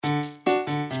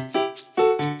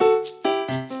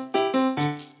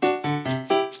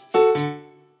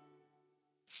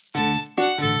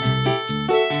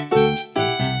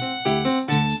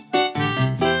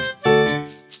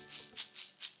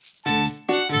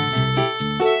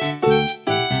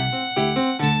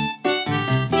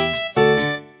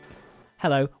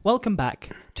Hello, welcome back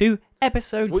to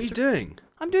episode. What are you doing?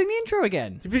 I'm doing the intro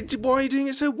again. Why are you doing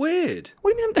it so weird?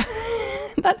 What do you mean?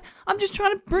 I'm just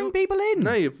trying to bring people in.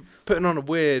 No, you're putting on a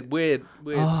weird.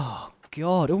 Oh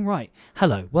God! All right.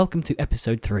 Hello, welcome to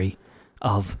episode 3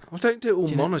 of. Well, don't do it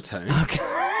all monotone. Okay.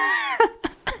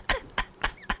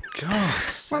 God.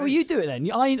 Right, well, you do it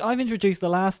then. I've introduced the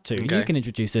last two. Okay. You can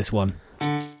introduce this one.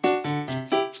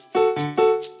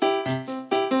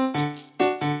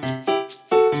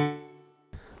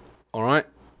 All right.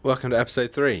 Welcome to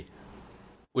episode 3.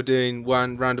 We're doing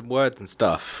one random words and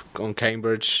stuff on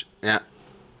Cambridge. Yeah.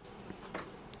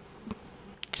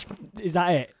 Is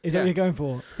that it? Is that Yeah. what you're going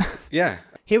for? Yeah.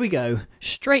 Here we go.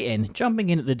 Straight in, jumping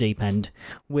in at the deep end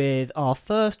with our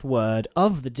first word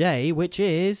of the day, which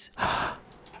is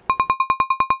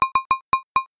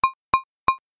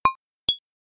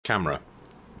Camera.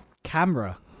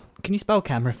 camera. Can you spell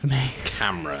camera for me?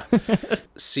 Camera.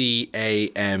 C-A-M-E-R-A.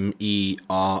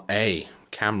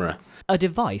 Camera. A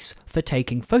device for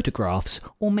taking photographs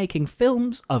or making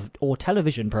films or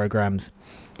television programs.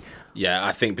 Yeah,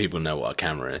 I think people know what a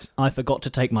camera is. I forgot to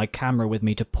take my camera with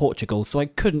me to Portugal, so I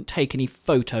couldn't take any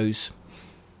photos.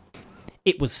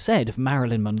 It was said of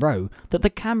Marilyn Monroe that the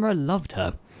camera loved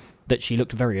her, that she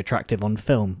looked very attractive on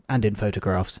film and in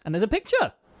photographs. And there's a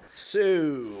picture.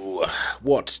 So,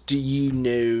 what do you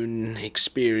know and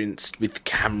experienced with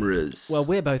cameras? Well,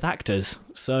 we're both actors,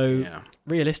 so Yeah.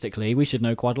 realistically, we should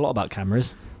know quite a lot about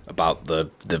cameras. About the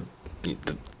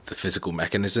physical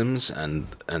mechanisms and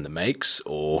the makes,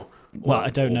 or Well, I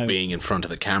don't know. being in front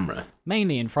of a camera.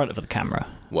 Mainly in front of the camera.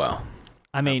 Well,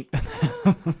 I mean,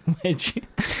 which,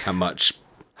 how much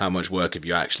work have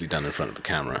you actually done in front of a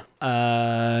camera?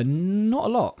 not a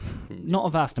lot, not a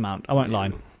vast amount. I won't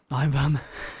lie. I've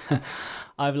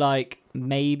like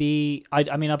maybe.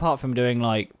 I mean, apart from doing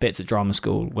like bits at drama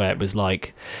school where it was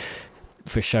like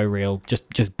for show reel,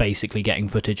 just basically getting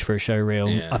footage for a show reel.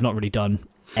 Yeah. I've not really done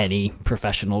any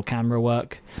professional camera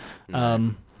work.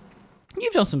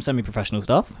 You've done some semi-professional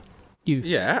stuff.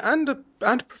 Yeah, and a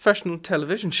professional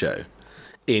television show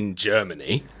in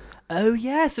Germany. Oh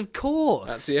yes, of course.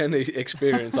 That's the only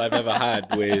experience I've ever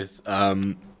had with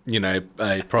a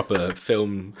proper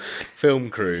film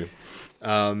crew.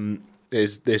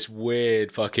 Is this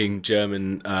weird fucking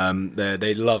German?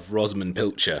 They love Rosamund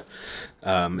Pilcher.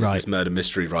 Is this murder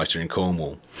mystery writer in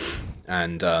Cornwall,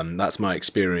 and that's my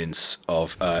experience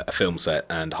of a film set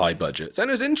and high budgets. And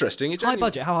it was interesting. High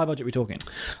budget. How high budget are we talking?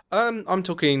 I'm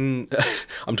talking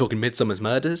Midsummer's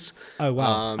Murders. Oh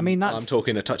wow! I mean, that's. I'm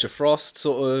talking A Touch of Frost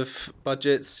sort of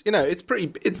budgets. You know, it's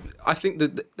pretty. I think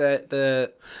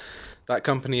that that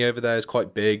company over there is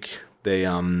quite big.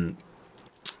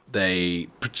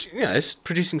 It's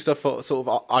producing stuff for sort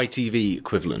of ITV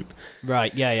equivalent.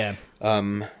 Right. Yeah.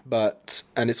 And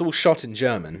it's all shot in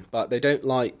German, but they don't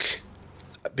like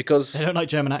because They don't like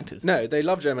German actors. no, they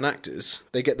love German actors.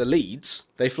 They get the leads,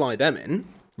 they fly them in,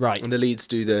 Right. and the leads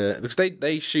do because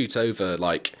they shoot over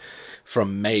like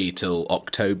from May till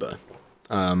October,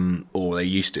 or they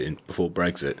used to before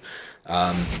Brexit.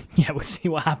 Yeah, we'll see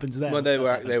what happens there. Well, they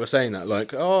were saying that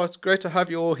like, oh, it's great to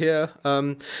have you all here.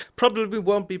 Probably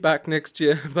won't be back next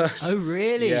year, but Oh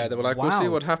really? yeah, they were like, we'll see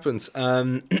what happens.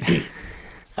 That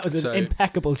was an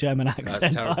impeccable German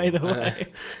accent, terrible. by the way.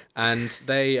 And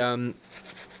they,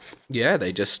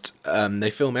 they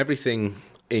film everything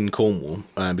in Cornwall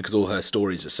because all her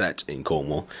stories are set in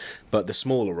Cornwall. But the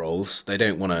smaller roles, they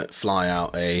don't want to fly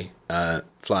out a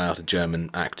German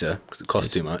actor because it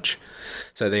costs too much.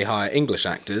 So they hire English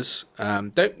actors.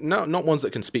 Not ones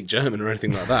that can speak German or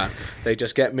anything like that. They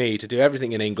just get me to do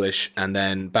everything in English, and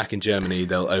then back in Germany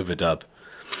they'll overdub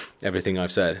everything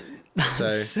I've said.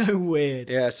 So weird.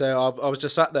 Yeah, so I was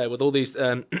just sat there with all these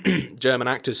German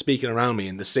actors speaking around me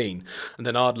in the scene, and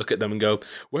then I'd look at them and go,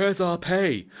 "Where's our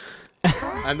pay?"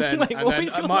 And then, Like, what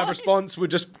was your my line? response would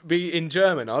just be in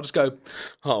German. I'll just go,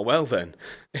 "Oh well, then."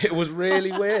 It was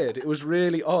really weird. It was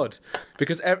really odd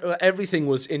because everything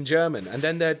was in German, and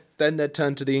then they'd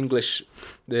turn to the English,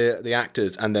 the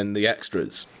actors, and then the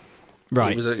extras.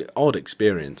 Right. It was an odd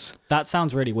experience. That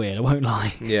sounds really weird, I won't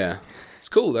lie. Yeah, it's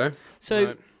cool though. So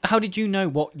Right. how did you know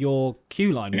what your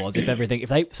cue line was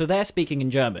so they're speaking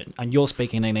in German and you're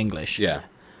speaking in English? Yeah.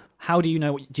 How do you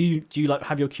know? Do you like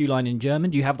have your cue line in German?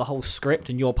 Do you have the whole script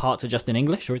and your parts are just in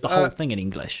English, or is the whole thing in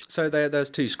English? So there's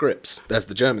two scripts. There's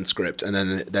the German script, and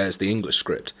then there's the English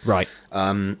script. Right.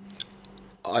 I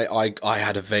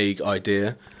had a vague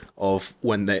idea of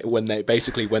when they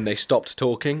stopped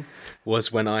talking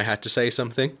was when I had to say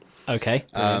something. Okay.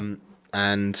 You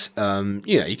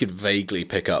could vaguely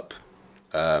pick up.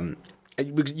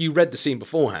 You read the scene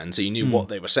beforehand, so you knew what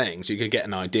they were saying, so you could get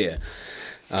an idea.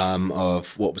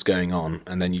 of what was going on,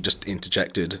 and then you just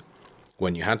interjected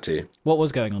when you had to. What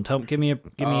was going on? Give me an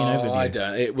overview. I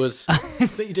don't. It was.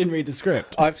 So you didn't read the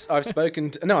script? I've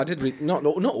spoken. No, I did read. Not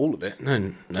all of it.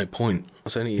 No point.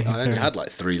 I only had like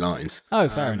 3 lines. Oh,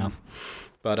 fair enough.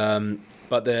 But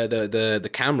the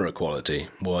camera quality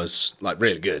was like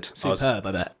really good. Superb,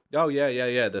 I bet. Oh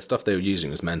yeah. The stuff they were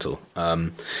using was mental.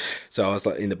 So I was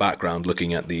like in the background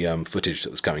looking at the footage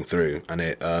that was coming through, and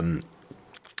it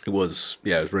was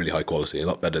really high quality, a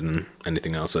lot better than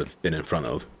anything else I've been in front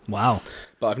of. Wow.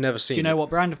 But I've never seen. Do you know what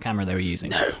brand of camera they were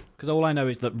using? No. Because all I know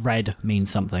is that Red means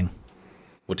something.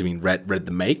 What do you mean, Red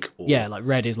the make? Or... Yeah, like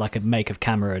Red is like a make of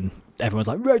camera, and everyone's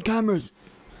like, Red cameras.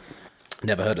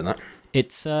 Never heard of that.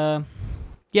 It's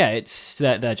it's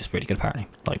they're just really good apparently.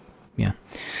 Like, yeah.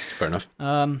 Fair enough.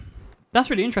 That's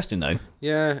really interesting though.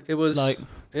 Yeah, it was like,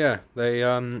 yeah, they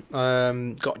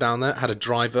got down there, had a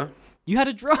driver. You had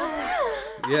a driver.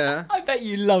 Yeah. I bet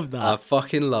you loved that. I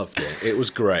fucking loved it. It was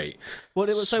great.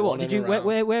 So what did you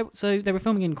where so they were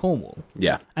filming in Cornwall?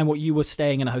 Yeah. And what, you were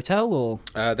staying in a hotel or?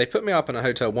 They put me up in a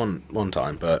hotel one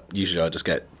time, but usually I just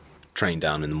get trained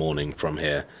down in the morning from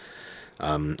here,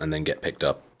 and then get picked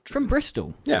up From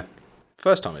Bristol? Yeah.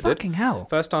 First time I did. Fucking hell.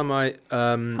 First time I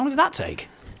How long did that take?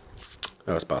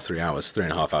 Oh, it's about 3 hours,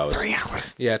 3.5 hours. 3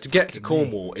 hours. Yeah, to get to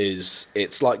Cornwall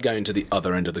it's like going to the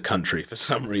other end of the country for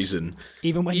some reason.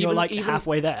 Even when you're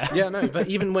halfway there. Yeah, no, but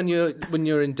even when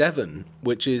you're in Devon,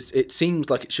 which is, it seems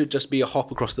like it should just be a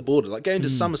hop across the border, like going to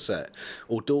Somerset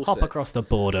or Dorset. Hop across the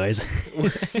border is.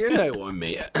 You know what I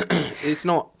mean? It's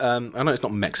not. I know it's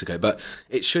not Mexico, but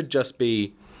it should just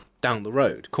be down the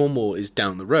road. Cornwall is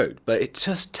down the road, but it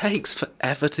just takes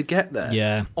forever to get there.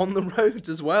 Yeah. On the roads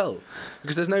as well,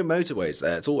 because there's no motorways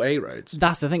there. It's all A roads.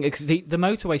 That's the thing, because the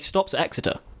motorway stops at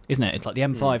Exeter, isn't it? It's like the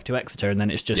M5 to Exeter, and then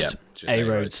it's just A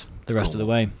roads the rest of the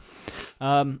way.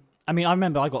 I mean, I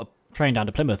remember I got a train down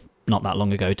to Plymouth not that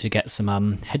long ago to get some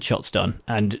headshots done,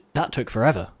 and that took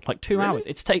forever, like 2 hours.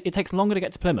 It takes longer to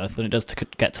get to Plymouth than it does to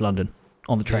get to London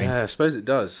on the train. Yeah, I suppose it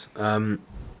does.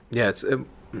 It's.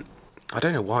 I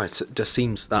don't know why it just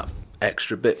seems that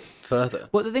extra bit further.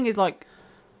 Well, the thing is, like,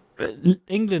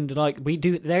 England, like, we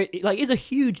do there, like, is a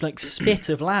huge like spit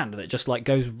of land that just like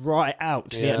goes right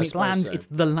out. Yeah, I mean, it's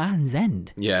the Land's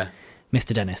End. Yeah,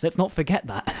 Mr. Dennis, let's not forget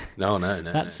that. No.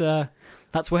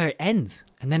 That's where it ends,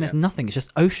 and then there's nothing. It's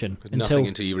just ocean nothing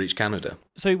until you reach Canada.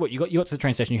 So what? You got to the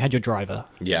train station. You had your driver.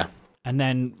 Yeah. And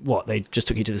then what? They just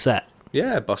took you to the set.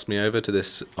 Yeah, bussed me over to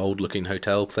this old-looking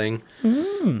hotel thing.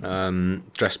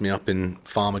 Dressed me up in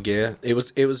farmer gear. It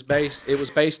was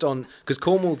based on, because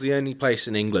Cornwall's the only place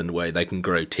in England where they can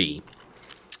grow tea.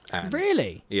 And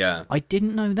really? Yeah. I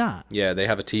didn't know that. Yeah, they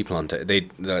have a tea plantation.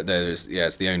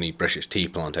 It's the only British tea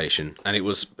plantation, and it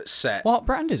was set. What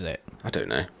brand is it? I don't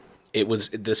know. It was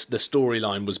the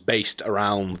storyline was based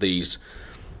around these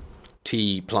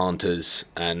tea planters,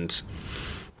 and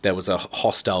there was a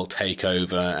hostile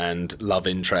takeover and love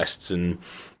interests, and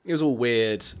it was all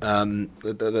weird.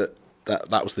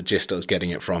 That was the gist I was getting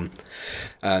it from.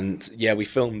 And yeah, we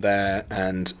filmed there,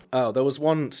 and there was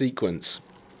one sequence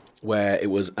where it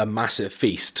was a massive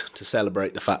feast to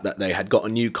celebrate the fact that they had got a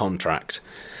new contract.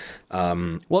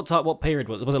 What period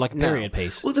was it? Was it like a period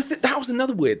piece? Well, that was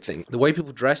another weird thing. The way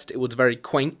people dressed, it was very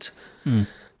quaint,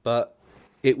 but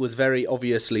it was very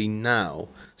obviously now.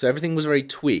 So everything was very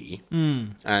twee,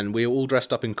 and we were all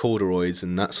dressed up in corduroys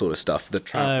and that sort of stuff. The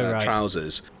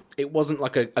trousers. It wasn't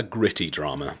like a gritty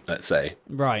drama, let's say.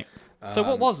 Right. So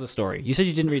what was the story? You said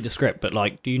you didn't read the script, but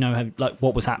like, do you know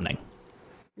what was happening?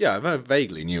 Yeah, I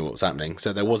vaguely knew what was happening.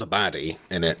 So there was a baddie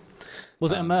in it.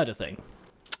 Was it a murder thing?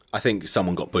 I think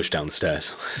someone got pushed down the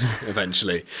stairs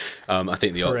eventually. I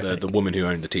think the woman who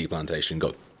owned the tea plantation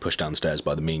got pushed downstairs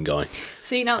by the mean guy.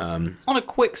 See, now, on a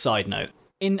quick side note,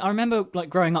 I remember like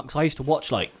growing up, because I used to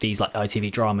watch like these like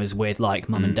ITV dramas with like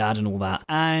mum and dad and all that,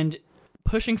 and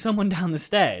pushing someone down the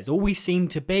stairs always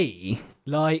seemed to be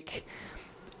like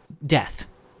death,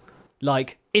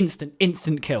 like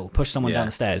instant kill, push someone down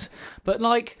the stairs. But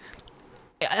like,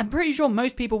 I'm pretty sure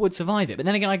most people would survive it. But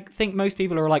then again, I think most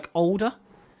people are like older.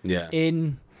 Yeah.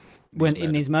 In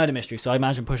these murder mysteries, so I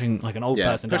imagine pushing like an old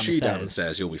person down the stairs. Push you down the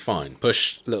stairs, you'll be fine.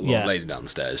 Push little old lady down the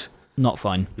stairs. Not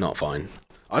fine. Not fine.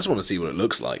 I just want to see what it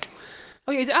looks like.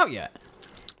 Oh yeah, is it out yet?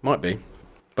 Might be,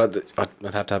 but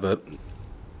I'd have to have a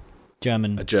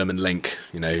German link,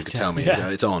 who could tell me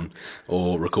it's on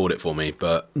or record it for me.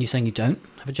 But you saying you don't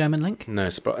have a German link? No,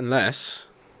 unless.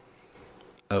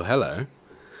 Oh, hello,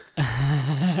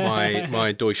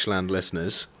 my Deutschland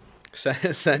listeners.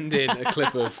 Send in a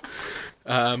clip of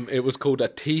it was called A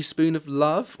Teaspoon of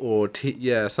Love, or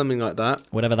something like that,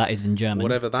 whatever that is in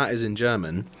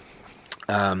German.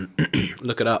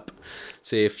 Look it up.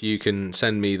 See if you can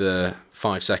send me the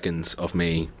 5 seconds of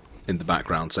me in the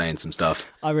background saying some stuff.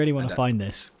 I really want to find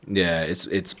this. Yeah,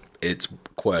 it's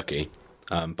quirky.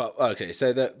 But okay,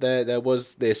 so there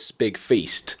was this big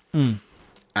feast,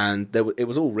 and it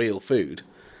was all real food,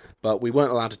 but we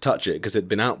weren't allowed to touch it because it'd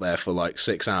been out there for like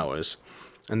 6 hours.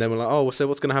 And then we're like, oh, so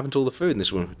what's going to happen to all the food? And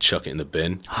this one, chuck it in the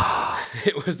bin.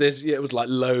 It was like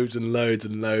loads and loads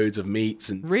and loads of meats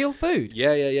and Real food?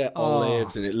 yeah,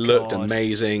 olives, and it looked God.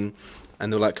 amazing.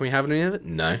 And they were like, can we have any of it?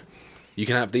 No, you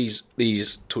can have these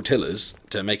tortillas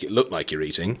to make it look like you're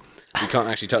eating. You can't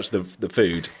actually touch the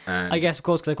food. And I guess, of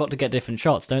course, because they've got to get different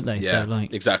shots, don't they? yeah, So,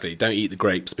 like, exactly. Don't eat the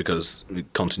grapes because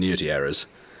continuity errors.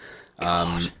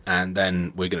 And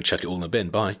then we're going to chuck it all in the bin.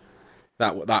 Bye.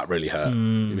 That really hurt.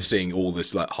 You were seeing all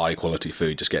this like high quality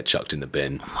food just get chucked in the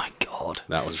bin. oh my God.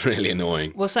 That was really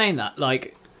annoying. Well, saying that,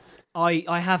 like,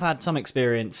 I have had some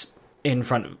experience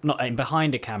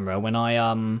behind a camera when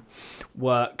I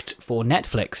worked for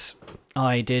Netflix.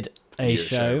 I did a You're a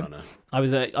show. showrunner. I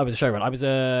was a showrunner. I was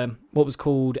what was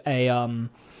called a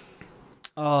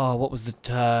what was the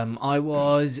term? I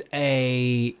was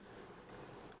a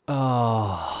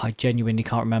I genuinely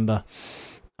can't remember.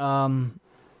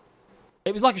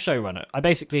 It was like a showrunner. I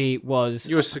basically was.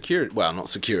 You were security. Well, not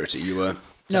security. You were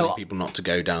telling people not to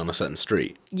go down a certain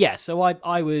street. Yeah, so I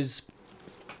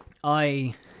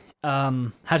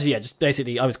had to just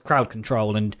basically I was crowd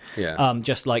control and Yeah.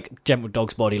 just like general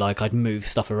dog's body, like I'd move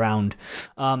stuff around.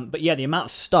 But yeah, the amount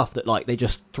of stuff that like they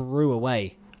just threw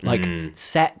away, like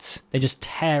sets, they just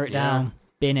tear it down,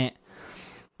 bin it.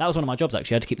 That was one of my jobs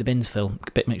actually. I had to keep the bins filled,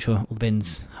 make sure all the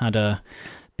bins had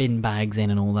bin bags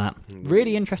in and all that.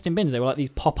 Really interesting bins. They were like these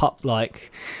pop up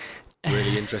like.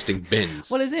 Really interesting bins.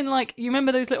 Well, as in like you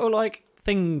remember those little like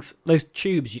things, those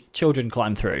tubes children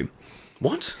climb through.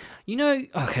 What? You know,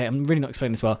 okay, I'm really not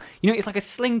explaining this well. You know, it's like a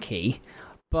slinky,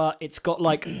 but it's got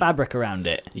like fabric around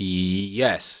it,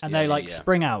 Yes. and Yeah, they like yeah.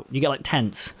 spring out. You get like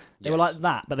tents. They were Yes. like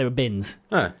that, but they were bins.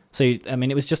 Oh, So I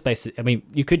mean, it was just basically. I mean,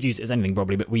 you could use it as anything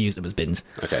probably, but we used them as bins.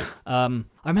 okay.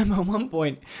 I remember at one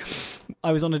point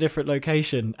I was on a different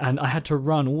location and I had to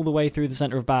run all the way through the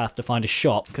centre of Bath to find a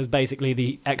shop because basically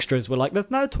the extras were like,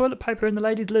 "There's no toilet paper in the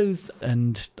ladies' loos,"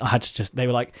 and I had to just. They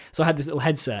were like, so I had this little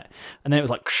headset, and then it was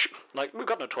like, "We've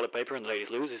got no toilet paper in the ladies'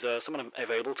 loos. Is someone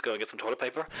available to go and get some toilet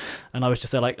paper?" And I was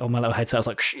just there like on my little headset. I was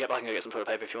like, "Yep, I can go get some toilet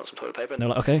paper if you want some toilet paper." And they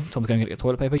were like, "Okay, Tom's going to get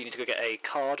toilet paper. You need to go get a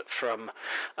card from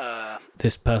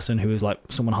this person who was like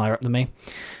someone higher up than me."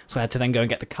 So I had to then go and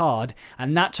get the card,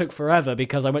 and that took forever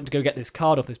because I went to go get this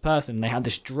card off this person. And they had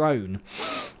this drone,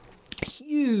 a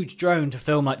huge drone, to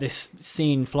film like this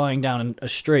scene flying down a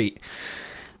street.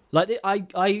 Like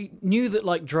I knew that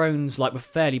like drones like were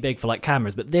fairly big for like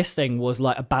cameras, but this thing was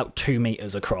like about 2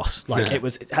 meters across. Like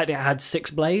it had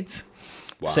 6 blades.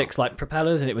 Wow. 6 like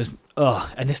propellers, and it was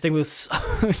and this thing was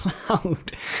so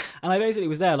loud. And I basically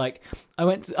was there like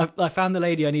I found the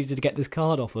lady I needed to get this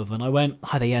card off of, and I went,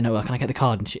 "Hi there, yeah, no, can I get the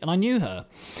card?" And I knew her,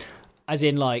 as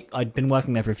in like I'd been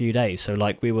working there for a few days, so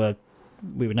like we were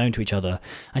known to each other.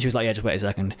 And she was like, "Yeah, just wait a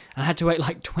second." And I had to wait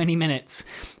like 20 minutes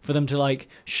for them to like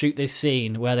shoot this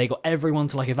scene where they got everyone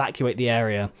to like evacuate the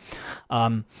area,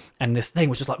 and this thing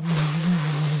was just like.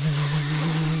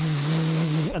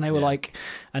 And they were like,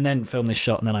 and then film this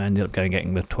shot, and then I ended up going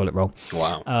getting the toilet roll.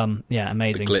 Wow. Yeah,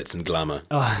 amazing. Glitz and glamour.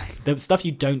 The stuff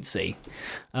you don't see.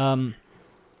 And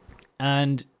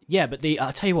yeah, but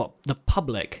I'll tell you what, the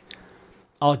public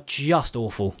are just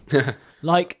awful.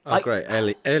 Like, Oh, great.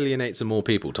 Alienate some more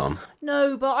people, Tom.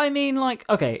 no, but I mean, like,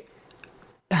 okay.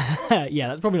 Yeah,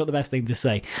 that's probably not the best thing to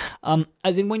say.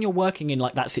 As in, when you're working in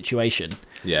like that situation,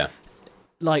 Yeah.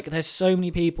 like there's so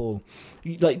many people,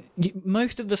 like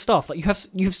most of the stuff, like you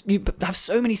have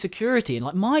so many security, and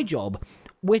like my job,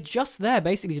 we're just there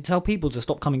basically to tell people to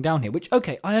stop coming down here. Which,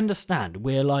 okay, I understand.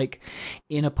 We're like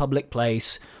in a public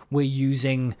place. We're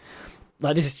using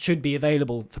like this should be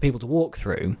available for people to walk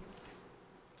through.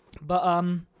 But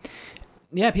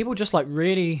yeah, people just like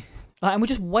really. Like, and we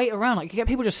just wait around. Like, you get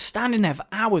people just standing there for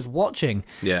hours watching.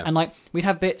 Yeah. And like we'd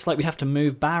have bits like we'd have to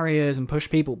move barriers and push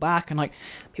people back, and like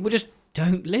people just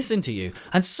don't listen to you.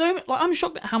 And so like I'm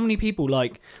shocked at how many people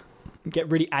like get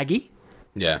really aggy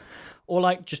Yeah. or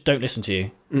like just don't listen to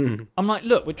you. I'm like,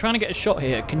 look, we're trying to get a shot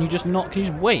here. Can you just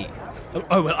wait?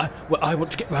 Oh well, I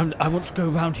want to get round. I want to go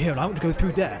around here, and I want to go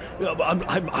through there.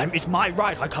 It's my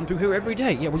right. I come through here every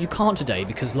day. Yeah, well, you can't today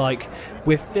because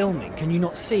we're filming. Can you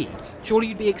not see? Surely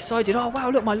you'd be excited. Oh wow,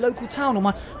 look, my local town or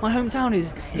my hometown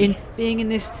is being in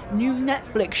this new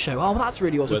Netflix show. Oh, well, that's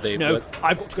really awesome.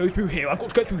 I've got to go through here. I've got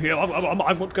to go through here. I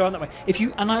want to go on that way.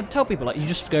 And I tell people you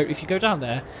just go. If you go down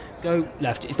there, go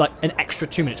left. It's like an extra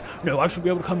 2 minutes. No, I should be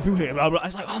able to come through here.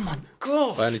 It's like, oh my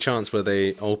god. By any chance, were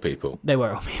they old people? They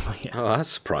were old people. Yeah. Oh, that's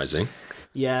surprising.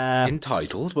 Yeah.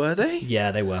 Entitled, were they? Yeah,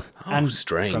 they were. Oh, and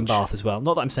strange. From Bath as well.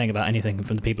 Not that I'm saying about anything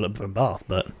from the people from Bath,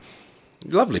 but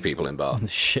Lovely people in Bath. there's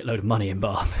a shitload of money in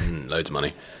Bath. Loads of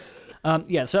money.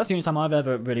 Yeah, so that's the only time I've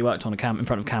ever really worked on in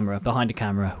front of camera, behind a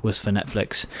camera, was for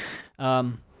Netflix.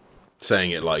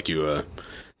 Saying it like you were...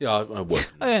 Yeah, I work.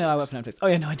 Oh yeah, no, I work for Netflix. Oh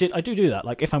yeah, no, I do that.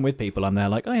 Like, if I'm with people, I'm there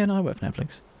like, oh yeah, no, I work for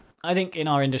Netflix. I think in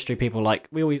our industry, people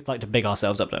we always like to big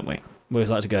ourselves up, don't we? We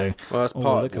always like to go, Well, that's oh,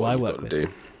 part look of who what I you've work got with. to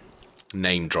do.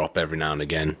 Name drop every now and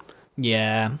again.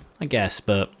 Yeah, I guess,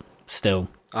 but still.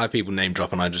 I have people name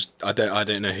drop and I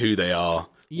don't know who they are.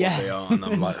 Yeah. What they are, and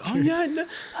I'm like, It's oh true. yeah, no,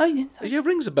 yeah,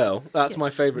 rings a bell. That's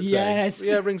my favourite saying. Yes.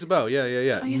 Yeah, rings a bell. Yeah.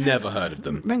 you know, Never heard of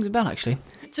them. Rings a bell, actually.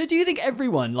 So do you think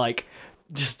everyone,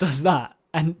 just does that,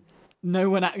 and no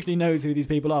one actually knows who these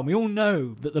people are? And we all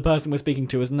know that the person we're speaking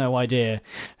to has no idea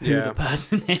who Yeah. the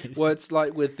person is. Well, it's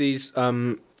like with these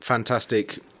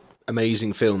fantastic,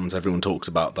 amazing films everyone talks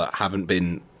about that haven't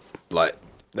been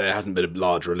there hasn't been a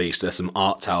large release. There's some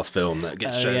arts house film that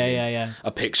gets shown in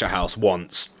a picture house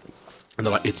once, and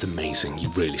they're like, "It's amazing. You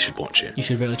really should watch it." You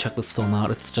should really check this film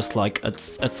out. It's just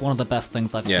it's one of the best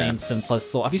things I've Yeah. seen since I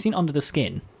saw. Have you seen Under the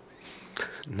Skin?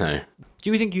 No,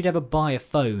 Do you think you'd ever buy a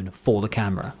phone for the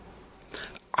camera?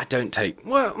 I don't take.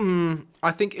 Well,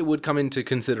 I think it would come into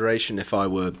consideration if I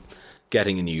were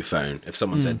getting a new phone. If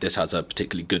someone said this has a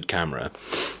particularly good camera,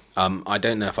 I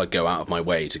don't know if I'd go out of my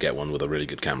way to get one with a really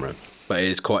good camera. But it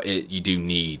is quite. You do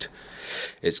need.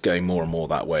 It's going more and more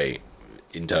that way,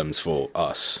 in terms for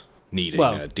us needing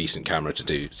a decent camera to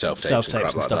do self-tapes and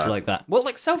crap stuff like that. Well,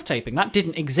 self-taping, that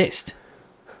didn't exist.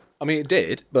 I mean, it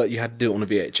did, but you had to do it on a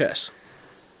VHS.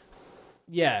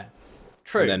 Yeah,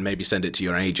 true. And then maybe send it to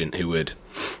your agent, who would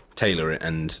tailor it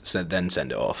and then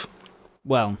send it off.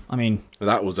 Well, I mean... But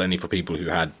that was only for people who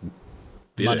had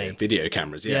video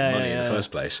cameras. Yeah, money in the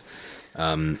first place.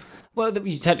 Well,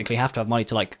 you technically have to have money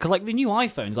to because the new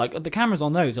iPhones, the cameras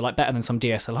on those are better than some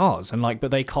DSLRs, and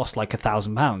but they cost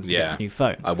 £1,000 to get a new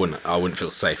phone. I wouldn't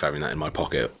feel safe having that in my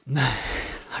pocket.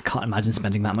 I can't imagine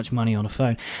spending that much money on a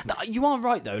phone. You are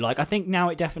right though. I think now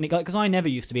it definitely, because I never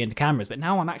used to be into cameras, but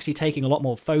now I'm actually taking a lot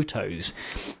more photos,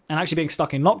 and actually being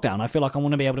stuck in lockdown, I feel like I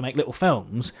want to be able to make little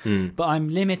films, but I'm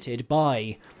limited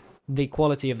by the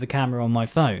quality of the camera on my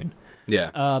phone.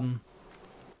 Yeah.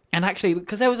 And actually,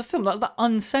 because there was a film, that was that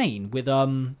Unsane with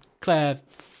Claire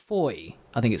Foy.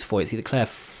 I think it's Foy. It's either Claire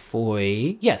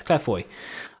Foy. Yes, Claire Foy.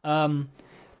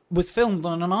 Was filmed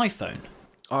on an iPhone.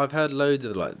 I've heard loads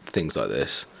of things like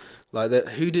this.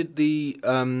 Who did the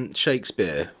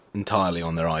Shakespeare entirely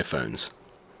on their iPhones?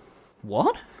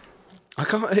 What? I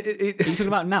can't. Are you talking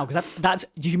about now? Because that's.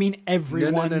 Do you mean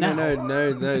everyone now?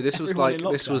 No. This was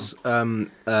this was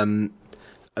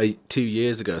 2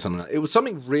 years ago or something. It was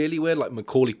something really weird, like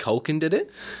Macaulay Culkin did it,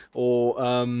 or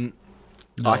I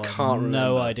can't remember.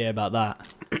 No idea about that.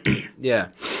 Yeah,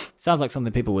 sounds like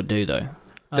something people would do though.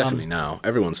 Definitely now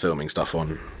everyone's filming stuff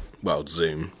on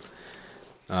Zoom.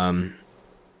 I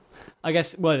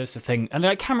guess. Well, that's the thing,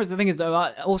 and cameras. The thing is though,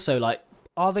 also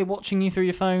are they watching you through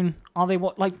your phone? Are they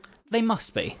they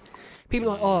must be. People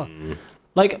are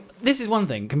this is one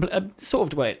thing,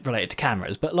 sort of related to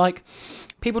cameras, but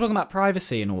people talking about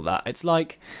privacy and all that. It's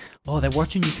they're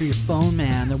watching you through your phone,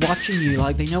 man. They're watching you,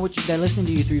 they know they're listening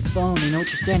to you through your phone. They know what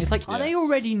you're saying. It's they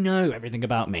already know everything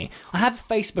about me. I have a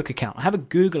Facebook account. I have a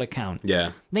Google account.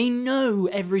 Yeah. They know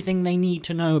everything they need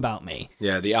to know about me.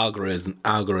 Yeah, the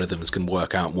algorithms can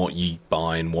work out what you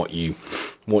buy and what you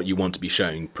want to be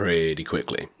showing pretty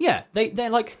quickly. Yeah,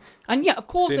 they're and yeah, of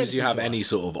course. As soon as you have any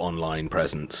sort of online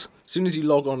presence, as soon as you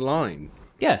log online,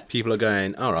 yeah, people are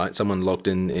going, all right, someone logged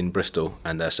in Bristol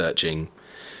and they're searching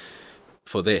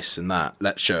for this and that.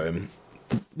 Let's show them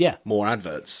more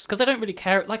adverts. Because they don't really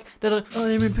care. They're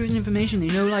they're inputting information. They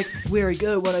know where I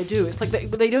go, what I do. It's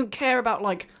they don't care about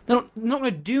they're not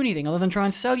going to do anything other than try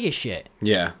and sell you shit.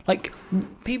 Yeah.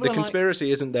 People. The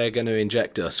conspiracy isn't they're going to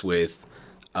inject us with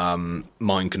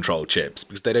mind control chips,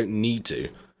 because they don't need to.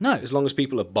 No. As long as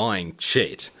people are buying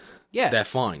shit, they're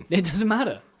fine. It doesn't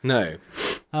matter. No.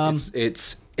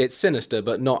 It's sinister,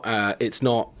 but not. It's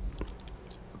not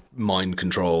mind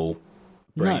control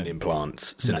brain No.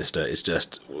 implants sinister. It's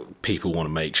just people want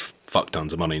to make fuck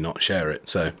tons of money, not share it.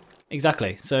 So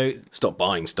Exactly. So, stop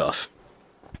buying stuff.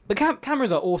 but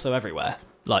cameras are also everywhere,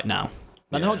 like now. Like,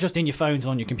 they're Yeah. not just in your phones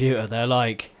and on your computer, they're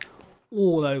like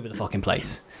all over the fucking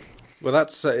place. Well,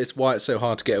 that's it's why it's so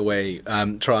hard to get away.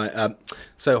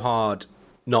 So hard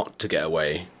not to get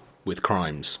away with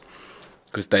crimes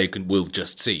because will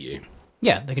just see you.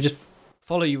 Yeah, they can just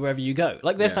follow you wherever you go.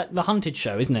 Like, there's Yeah. the Hunted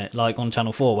show, isn't it? Like, on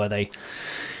Channel 4, where they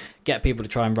get people to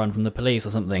try and run from the police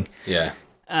or something. Yeah,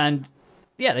 And,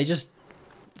 yeah, they just...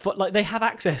 Like, they have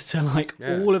access to, like,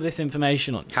 Yeah. all of this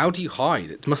information on you. how do you hide?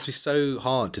 It must be so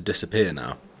hard to disappear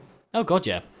now. Oh, God,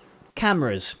 yeah.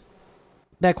 Cameras.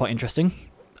 They're quite interesting.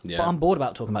 Yeah, But I'm bored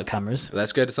about talking about cameras.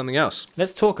 let's go to something else.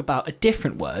 Let's talk about a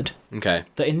different word Okay,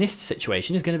 that in this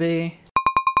situation is going to be...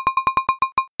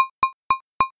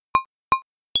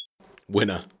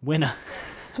 winner. Winner.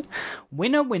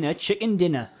 Winner, chicken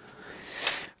dinner.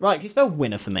 Right, can you spell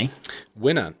winner for me?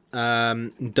 Winner.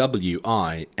 WINNER.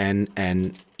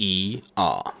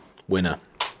 Winner.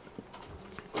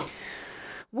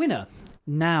 Winner.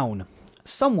 Noun.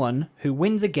 Someone who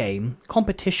wins a game,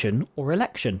 competition, or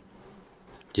election.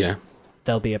 Yeah.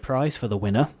 There'll be a prize for the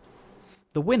winner.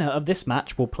 The winner of this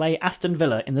match will play Aston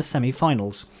Villa in the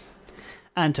semi-finals.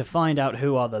 And to find out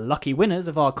who are the lucky winners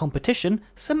of our competition,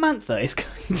 Samantha is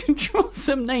going to draw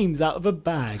some names out of a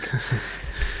bag.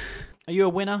 Are you a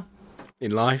winner?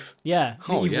 In life? Yeah. Do you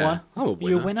think Oh, you've yeah. won? I'm a Are you a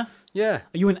winner. winner? Yeah.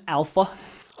 Are you an alpha?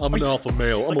 I'm an alpha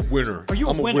male. I'm a winner. are you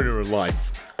a I'm winner? a winner in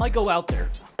life. I go out there.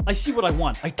 I see what I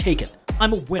want. I take it.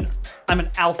 I'm a winner. I'm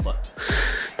an alpha.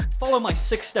 Follow my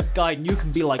 6-step guide and you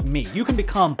can be like me. You can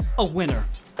become a winner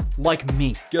like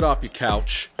me. Get off your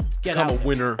couch. Get Become out a there.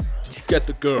 winner. Get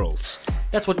the girls.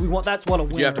 That's what we want. That's what a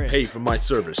winner You have to is. pay for my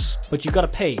service. But you gotta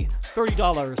pay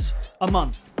 $30 a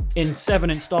month in 7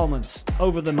 installments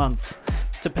over the month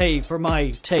to pay for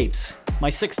my tapes, my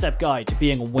 6-step guide to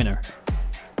being a winner.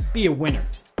 Be a winner.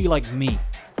 Be like me.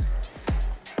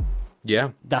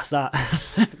 Yeah. That's that.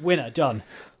 Winner, done.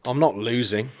 I'm not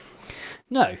losing.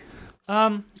 No.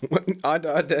 I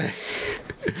don't.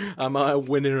 Am I a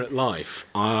winner at life?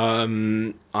 I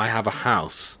have a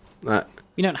house.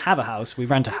 We don't have a house, we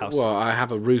rent a house. Well, I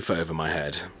have a roof over my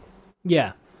head.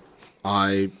 Yeah.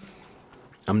 I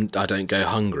don't go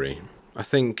hungry. I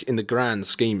think in the grand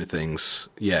scheme of things,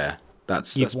 yeah,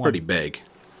 that's won. pretty big.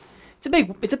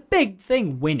 It's a big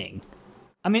thing winning.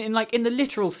 I mean, in the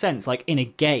literal sense, like in a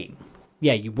game.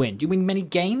 Yeah, you win. Do you win many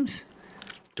games?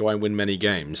 Do I win many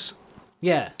games?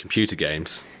 Yeah. Computer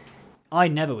games? I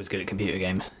never was good at computer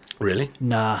games. Really?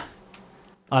 Nah.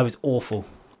 I was awful.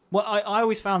 Well, I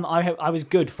always found that I was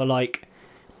good for like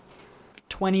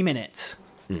 20 minutes.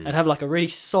 I'd have like a really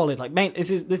solid, like, this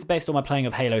is based on my playing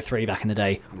of Halo 3 back in the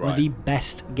day. One of Right. the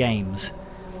best games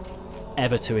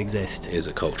ever to exist. It is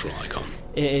a cultural icon.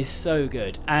 It is so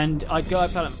good. And I'd go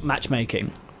out at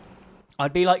matchmaking.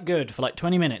 I'd be like good for like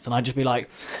 20 minutes and I'd just be like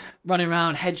running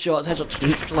around, headshots,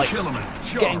 like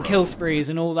getting kill sprees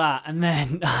and all that. And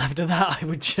then after that, I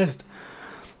would just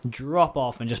drop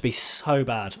off and just be so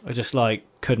bad. I just like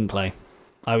couldn't play.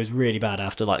 I was really bad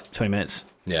after like 20 minutes.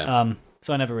 Yeah.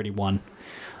 So I never really won.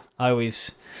 I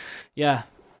always, yeah.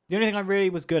 The only thing I really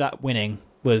was good at winning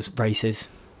was races,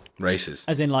 Races.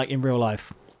 as in like in real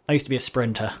life. I used to be a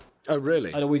sprinter. Oh,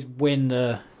 really? I'd always win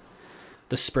the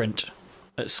sprint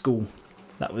at school.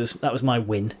 That was my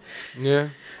win. Yeah.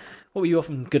 What were you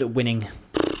often good at winning?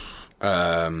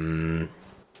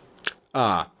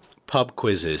 Pub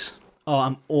quizzes. Oh,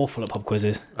 I'm awful at pub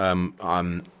quizzes.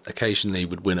 I'm occasionally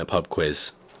would win a pub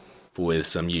quiz with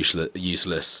some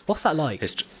useless What's that like?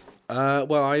 history.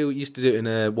 Well, I used to do it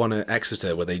in one at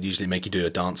Exeter where they usually make you do a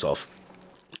dance off.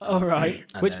 Oh, right.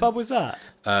 Which pub was that?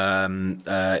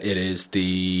 It is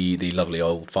the lovely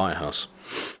old firehouse.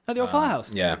 Oh, the old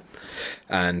firehouse. Yeah,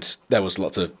 and there was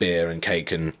lots of beer and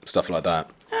cake and stuff like that.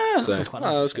 That sounds quite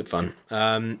nice. It was good fun.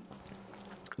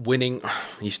 Winning, I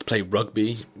used to play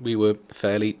rugby. We were a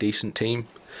fairly decent team.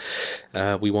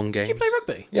 We won games. Did you play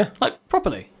rugby? Yeah. Like,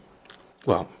 properly?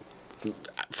 Well,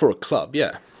 for a club,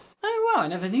 yeah. Oh, wow, I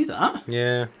never knew that.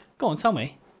 Yeah. Go on, tell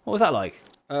me. What was that like?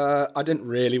 I didn't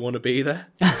really want to be there.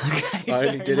 Okay, I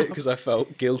only did it because I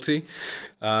felt guilty.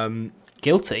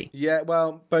 Guilty? Yeah,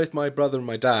 well, both my brother and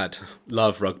my dad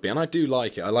love rugby, and I do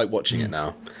like it. I like watching it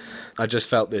now. I just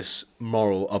felt this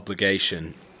moral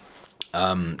obligation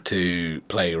to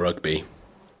play rugby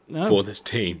No, for this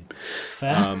team.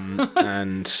 fair.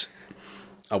 And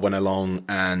I went along,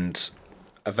 and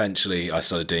eventually I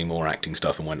started doing more acting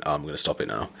stuff and went, I'm going to stop it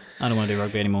now. I don't want to do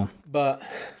rugby anymore. But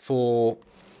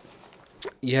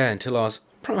until I was,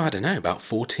 probably, I don't know, about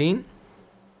 14.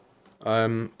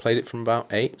 Played it from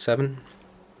about 8, 7.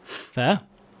 Fair.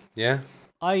 Yeah.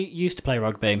 I used to play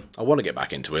rugby. I want to get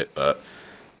back into it, but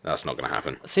that's not going to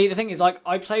happen. See, the thing is, like,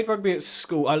 I played rugby at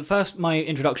school. First, my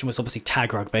introduction was obviously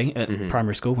tag rugby at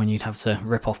primary school, when you'd have to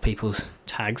rip off people's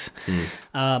tags.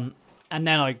 And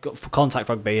then I got for contact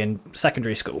rugby in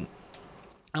secondary school.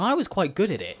 And I was quite good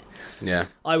at it. Yeah.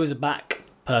 I was a back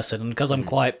person, and because I'm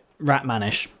quite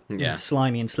Ratmanish, Yeah. and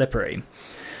slimy and slippery,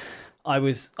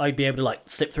 I'd be able to, like,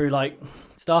 slip through, like,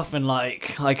 stuff, and,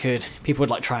 like, people would,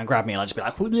 like, try and grab me, and I'd just be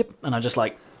like, whoop, and I'd just,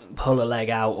 like, pull a leg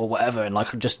out or whatever, and,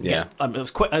 like, I'd just I was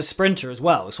quite a sprinter as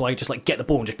well, so I just, like, get the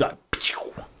ball and just be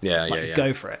like,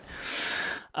 go for it.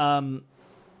 And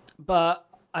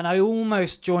I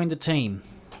almost joined the team.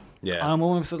 Yeah. I'm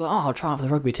almost like, I'll try out for the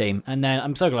rugby team, and then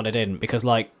I'm so glad I didn't, because,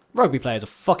 like, rugby players are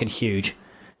fucking huge.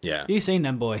 Yeah. You've seen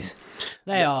them boys.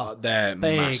 They're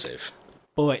big massive.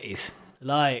 boys.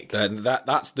 Like,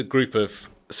 That's the group of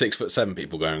 6'7"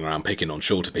 people going around picking on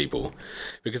shorter people,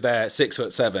 because they're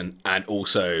 6'7" and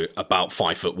also about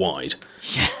 5 foot wide.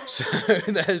 yeah. So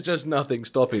there's just nothing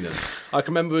stopping them. I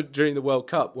can remember during the World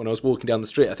Cup when I was walking down the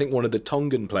street, I think one of the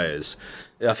Tongan players,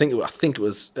 I think it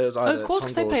was either Of course,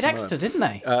 because they Tonga or played Samoa. Exeter, didn't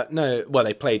they? No, well,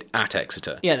 they played at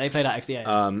Exeter. Yeah, they played at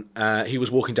Exeter. He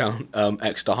was walking down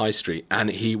Exeter High Street, and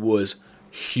he was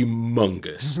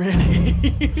humongous. Really?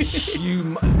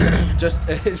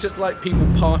 It's just like people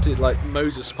parted, like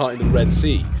Moses parting the Red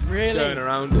Sea. Really? Going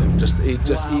around him.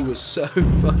 He was so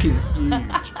fucking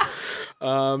huge.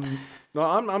 No,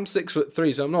 I'm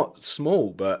 6'3", so I'm not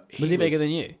small, but Was he bigger than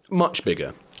you? Much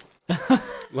bigger.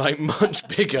 Like much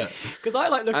bigger. Because I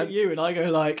like look at you and I go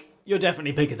like, you're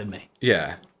definitely bigger than me.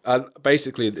 Yeah.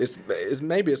 Basically, it's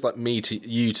maybe it's like me to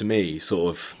you to me,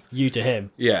 sort of. You to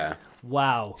him. Yeah.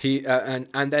 Wow. He and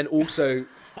then also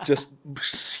just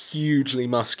hugely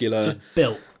muscular. Just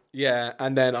built. Yeah,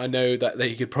 and then I know that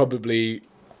he could probably,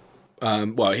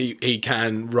 he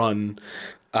can run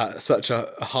at such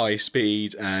a high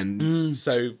speed and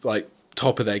so like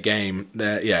top of their game.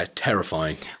 They're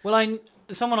terrifying. Well,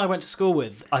 someone I went to school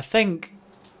with, I think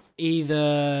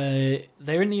either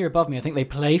they're in the year above me. I think they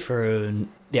play for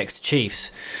the Exeter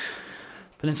Chiefs.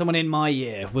 But then someone in my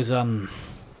year was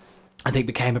I think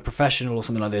became a professional or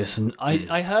something like this, and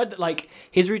I heard that like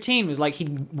his routine was like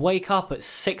he'd wake up at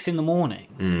 6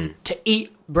 a.m. to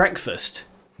eat breakfast,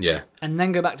 Yeah. and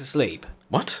then go back to sleep,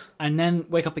 What? and then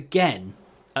wake up again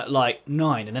at like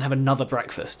 9, and then have another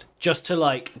breakfast just to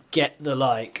like get the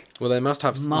like Well, they must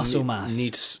have muscle mass.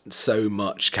 Need so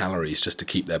much calories just to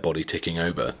keep their body ticking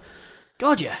over.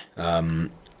 God, yeah,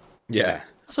 Yeah.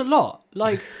 that's a lot.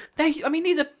 Like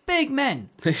these are big men,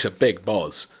 He's a big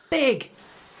boss. big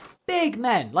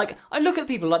men. Like, I look at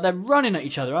people like they're running at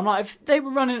each other. I'm like, if they were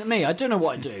running at me, I don't know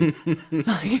what I'd do.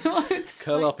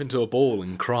 Curl up into a ball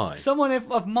and cry. Someone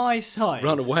of my size,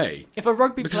 Run away. If a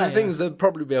rugby Because player, the thing is, they'll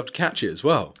probably be able to catch you as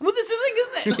well. well, this is the thing,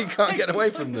 isn't You it? can't get away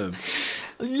from them.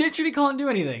 I literally can't do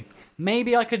anything.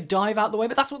 Maybe I could dive out the way,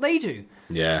 but that's what they do.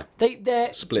 Yeah.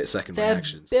 They're Split-second they're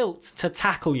reactions. built to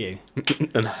tackle you.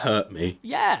 And hurt me.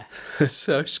 Yeah.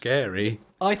 So scary.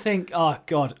 I think, oh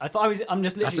god, I'm just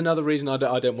That's literally. another reason I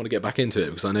don't want to get back into it,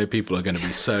 because I know people are going to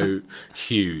be so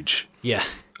huge. Yeah.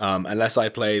 Unless I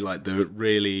play like the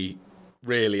really,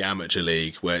 really amateur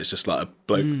league, where it's just like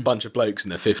a bunch of blokes in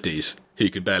their 50s who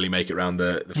can barely make it around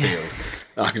the field.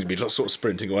 I can be sort of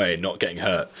sprinting away and not getting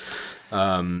hurt.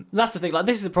 That's the thing. Like,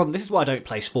 this is the problem. This is why I don't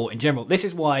play sport in general. This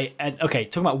is why. Okay,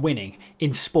 talking about winning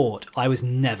in sport, I was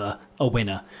never a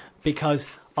winner because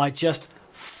I just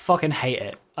fucking hate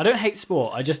it. I don't hate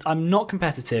sport. I'm not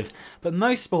competitive. But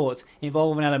most sports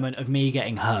involve an element of me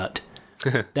getting hurt.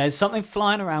 There's something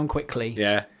flying around quickly.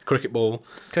 Yeah, cricket ball.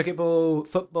 Cricket ball,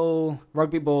 football,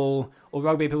 rugby ball, or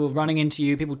rugby people running into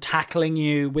you, people tackling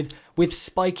you with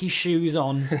spiky shoes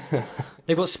on.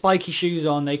 They've got spiky shoes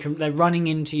on. They're running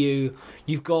into you.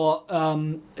 You've got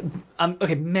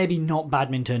okay, maybe not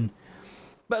badminton,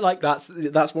 but like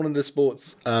That's one of the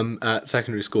sports at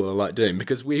secondary school I like doing,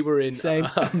 because we were in. same.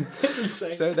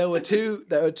 So there were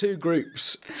two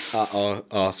groups at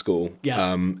our school.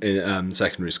 Yeah. In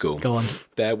secondary school. Go on.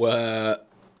 There were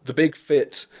the big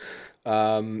fit,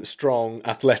 strong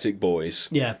athletic boys.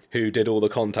 Yeah. Who did all the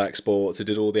contact sports, who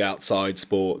did all the outside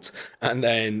sports, and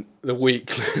then the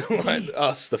weak, like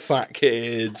us, the fat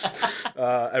kids.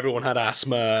 Everyone had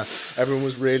asthma. Everyone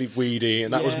was really weedy,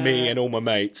 and that was me Yeah. and all my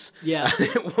mates. Yeah. And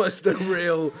it was the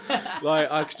real,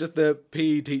 like, I could just the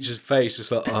PE teacher's face,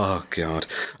 just like, oh god,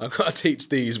 I've got to teach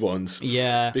these ones.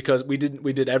 Yeah. Because we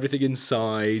did everything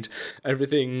inside.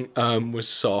 Everything was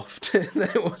soft.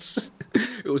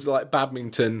 It was like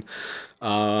badminton,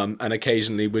 and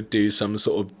occasionally we'd do some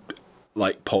sort of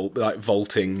like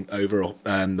vaulting over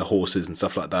the horses and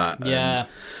stuff like that. Yeah.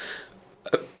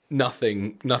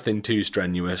 And nothing too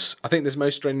strenuous. I think the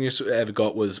most strenuous we ever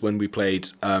got was when we played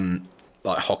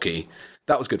like hockey.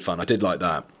 That was good fun. I did like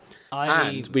that.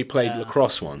 And we played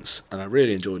lacrosse once, and I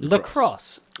really enjoyed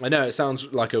lacrosse. I know, it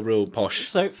sounds like a real posh...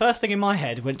 So, first thing in my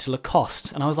head went to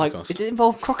Lacoste, and I was like, did it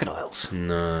involve crocodiles?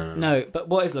 No. No, but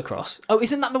what is lacrosse? Oh,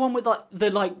 isn't that the one with like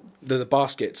the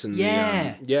baskets and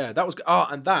Yeah. that was...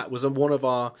 and that was one of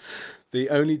our... The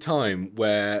only time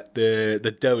where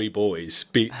the doughy boys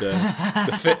beat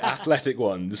the fit athletic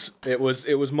ones, it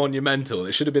was monumental.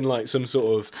 It should have been like some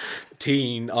sort of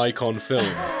teen icon film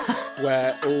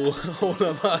where all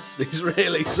of us, these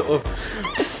really sort of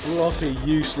floppy,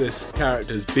 useless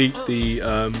characters, beat the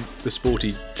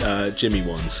sporty Jimmy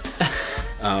ones.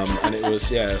 And it was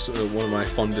sort of one of my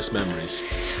fondest memories.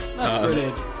 That's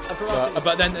brilliant.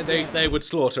 But then they would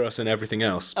slaughter us in everything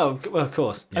else. Oh, well, of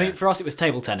course. Yeah. I mean, for us, it was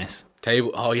table tennis.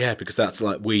 Oh yeah, because that's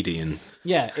like weedy and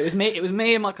Yeah, it was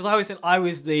me and my, because I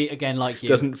was the, again, like you.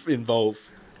 doesn't involve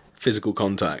physical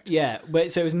contact. Yeah,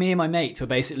 but so it was me and my mates were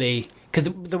basically,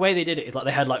 because the way they did it is like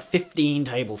they had like 15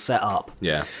 tables set up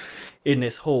Yeah. in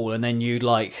this hall, and then you'd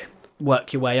like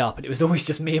work your way up, and it was always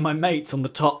just me and my mates on the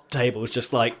top tables,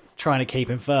 just like trying to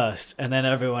keep him first, and then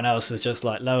everyone else was just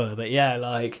like lower. But yeah,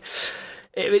 like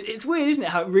it's weird, isn't it,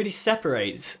 how it really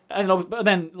separates? And but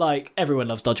then like everyone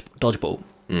loves dodgeball.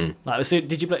 Like, so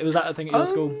did you play? Was that a thing at your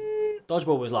school?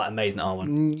 Dodgeball was like amazing at our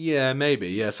one. Yeah, maybe.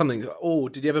 Yeah, something. Oh,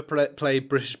 did you ever play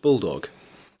British Bulldog?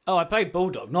 Oh, I played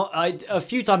Bulldog. A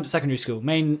few times at secondary school.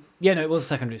 It was a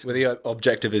secondary school. Where the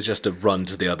objective is just to run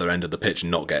to the other end of the pitch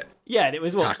and not get and it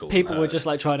was what tackled people and were hurt. just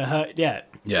like trying to hurt. Yeah.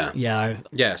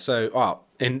 Yeah. So,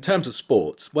 in terms of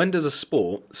sports, when does a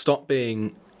sport stop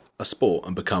being a sport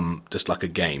and become just like a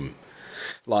game?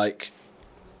 Like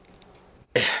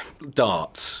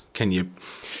darts, can you?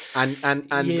 And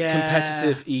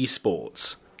competitive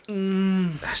esports.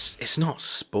 It's not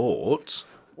sport.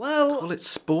 Well, Call it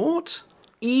sport.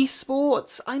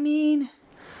 esports. I mean,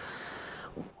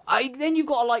 then you've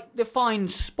got to like define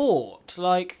sport,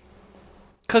 like,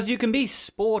 because you can be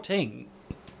sporting,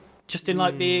 just in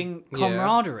like being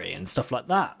camaraderie and stuff like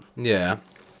that. Yeah.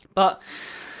 But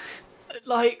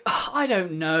like, I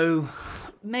don't know,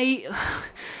 mate.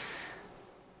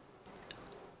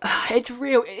 It's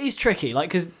real. It is tricky, like,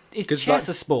 because is chess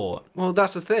a sport? Well,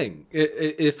 that's the thing.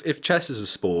 If chess is a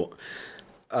sport,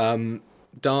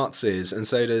 darts is, and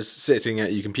so does sitting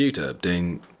at your computer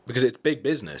doing, because it's big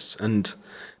business and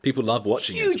people love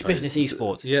watching it. Huge business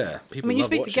esports. Yeah, people. I mean, you love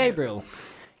speak to watching it. Gabriel.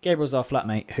 Gabriel's our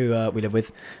flatmate who we live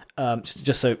with.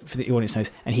 Just so for the audience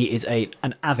knows, and he is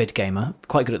an avid gamer,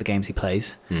 quite good at the games he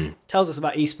plays. Tells us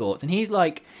about esports, and he's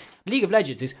like, League of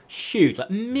Legends is huge,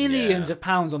 like millions of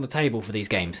pounds on the table for these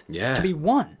games. Yeah. To be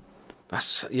won.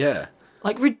 That's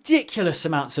Like ridiculous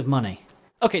amounts of money.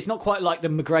 Okay, it's not quite like the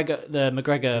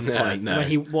McGregor fight no. when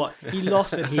he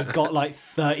lost and he got like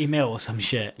 30 mil or some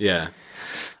shit. Yeah.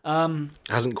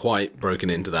 Hasn't quite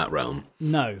broken into that realm,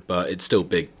 No. but it's still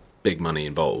big money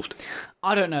involved.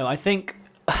 I don't know. I think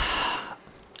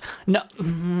no,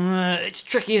 it's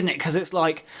tricky, isn't it? Because it's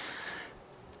like,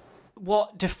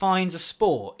 what defines a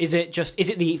sport? Is it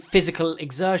the physical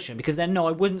exertion? Because then, no,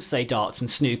 I wouldn't say darts and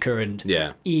snooker and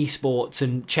esports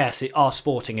and chess are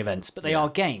sporting events, but they are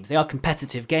games. They are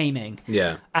competitive gaming.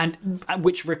 Yeah. And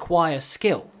which require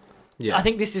skill. Yeah. I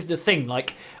think this is the thing.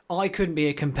 Like, I couldn't be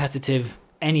a competitive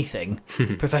anything,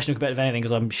 professional competitive anything,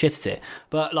 because I'm shit at it.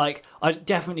 But like, I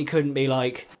definitely couldn't be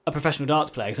like a professional darts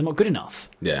player because I'm not good enough.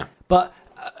 Yeah. But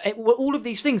all of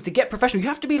these things to get professional, you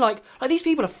have to be like these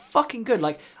people are fucking good.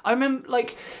 Like, I remember,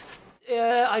 like,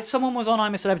 someone was on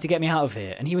I'm a Celebrity, Get Me Out of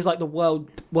Here, and he was like the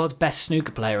world's best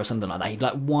snooker player or something like that. He'd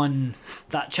like won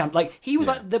that champ. Like, he was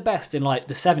like the best in like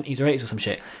the 70s or 80s or some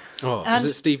shit. Oh, was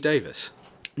it Steve Davis?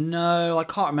 No, I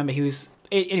can't remember. He was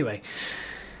anyway.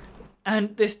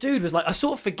 And this dude was like, I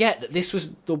sort of forget that this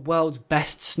was the world's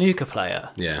best snooker player.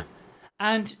 Yeah.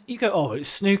 And you go, oh, it's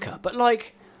snooker, but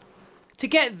like, to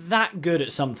get that good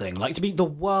at something, like to be the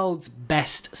world's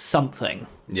best something.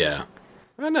 Yeah.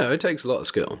 I know, it takes a lot of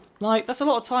skill. Like, that's a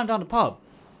lot of time down the pub.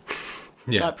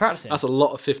 Yeah. Like, practicing. That's a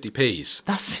lot of 50p's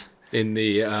That's in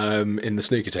the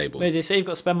snooker table. they say you've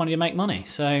got to spend money to make money.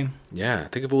 So Yeah,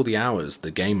 think of all the hours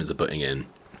the gamers are putting in.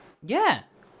 yeah,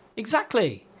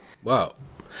 exactly. Well,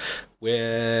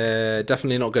 we're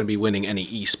definitely not going to be winning any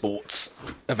esports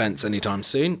events anytime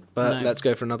soon, but No. let's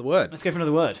go for another word. Let's go for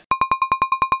another word.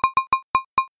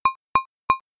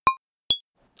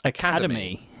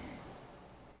 Academy.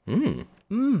 Do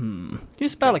you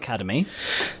spell academy?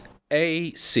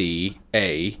 ACADEMY.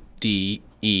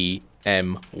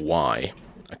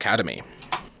 Academy.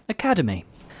 Academy.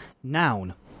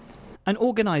 Noun. An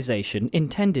organisation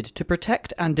intended to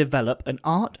protect and develop an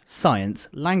art, science,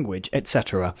 language,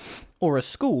 etc., or a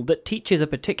school that teaches a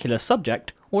particular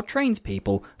subject or trains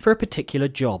people for a particular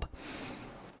job.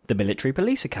 The Military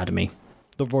Police Academy.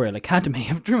 The Royal Academy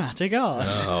of Dramatic Art.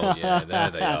 Oh, yeah, there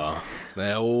they are.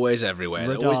 They're always everywhere.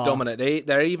 They're always Radar. dominant.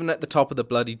 They're even at the top of the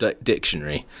bloody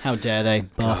dictionary. How dare they,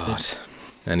 bastards.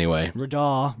 God. Anyway.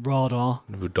 Radar. La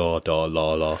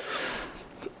la.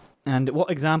 And what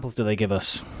examples do they give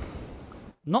us?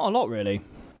 Not a lot, really.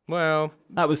 Well,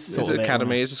 That was it's sort an of it,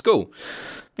 academy, wasn't it's a school.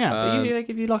 it? Yeah, but usually they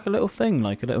give you like a little thing,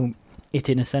 like a little it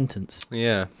in a sentence,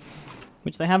 Yeah.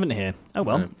 which they haven't here. Oh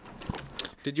well. No.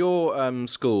 Did your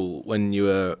school, when you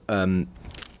were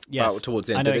Yes. about towards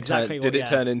the I end, know did exactly it what-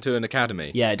 turn into an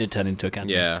academy? Yeah, it did turn into a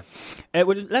academy. Yeah. It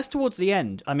was less towards the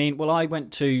end. I mean, well, I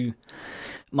went to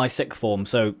my sixth form,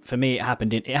 so for me, it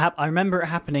happened I remember it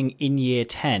happening in year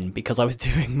 10 because I was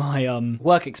doing my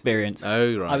work experience.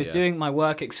 Oh, right. I was yeah. doing my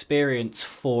work experience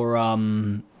for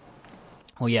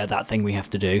well, yeah, that thing we have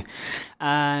to do,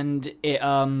 and it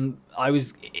I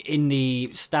was in the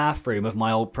staff room of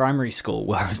my old primary school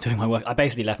where I was doing my work. I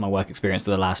basically left my work experience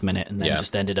to the last minute and then Yeah.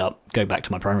 just ended up going back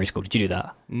to my primary school. Did you do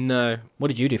that? No. What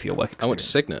did you do for your work I went experience?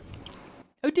 to Signet.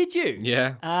 Oh, did you?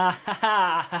 Yeah. Ah, ha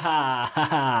ha ha ha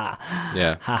ha.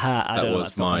 Yeah. Ha I That don't know, was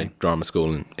that's not my funny. drama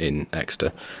school in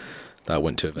Exeter that I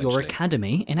went to eventually. Your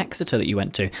academy in Exeter that you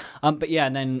went to. But yeah,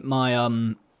 and then my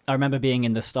I remember being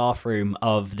in the staff room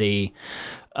of the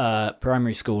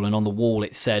primary school, and on the wall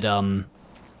it said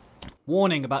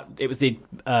warning about, it was the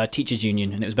teachers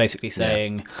union, and it was basically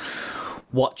saying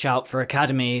watch out for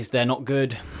academies, they're not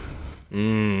good,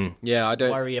 Yeah, I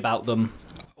don't. worry about them.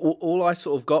 All I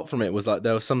sort of got from it was like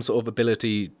there was some sort of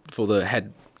ability for the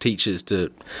head teachers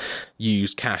to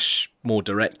use cash more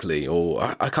directly, or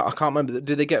I can't remember.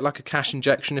 Did they get like a cash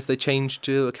injection if they changed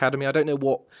to academy? I don't know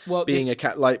what Well, being this- a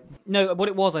cat like. No, what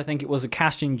it was, I think it was a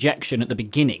cash injection at the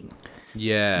beginning,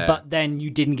 Yeah, but then you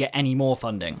didn't get any more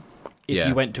funding if Yeah.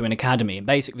 you went to an academy. And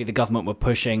basically the government were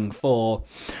pushing for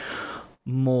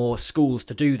more schools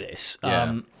to do this,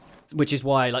 Yeah. which is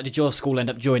why, like, did your school end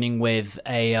up joining with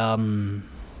a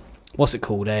what's it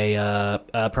called, a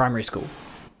primary school?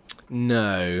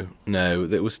 no,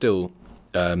 it was still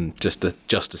just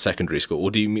a secondary school.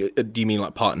 Or do you mean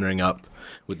like partnering up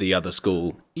with the other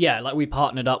school? Yeah, like we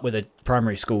partnered up with a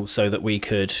primary school so that we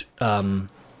could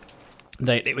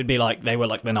it would be like they were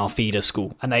like then our feeder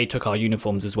school, and they took our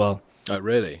uniforms as well. Oh,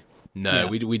 really? No, Yeah.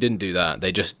 we didn't do that.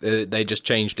 They just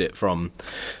changed it from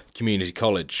community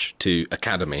college to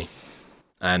academy,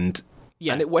 and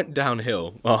Yeah. it went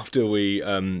downhill after we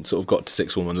sort of got to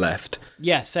sixth form and left.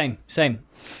 Yeah, same.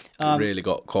 It really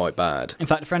got quite bad. In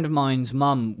fact, a friend of mine's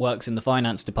mum works in the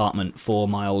finance department for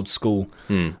my old school,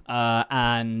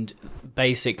 and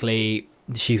basically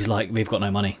she was like, "We've got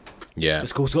no money. Yeah. The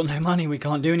school's got no money. We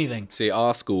can't do anything." See,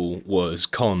 our school was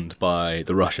conned by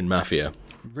the Russian mafia.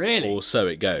 Really? Or so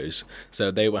it goes.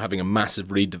 So they were having a massive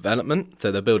redevelopment.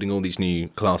 So they're building all these new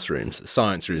classrooms,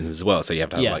 science rooms as well. So you have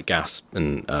to have Yeah. like gas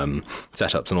and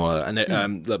setups and all that.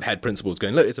 And the head principal was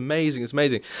going, "Look, it's amazing, it's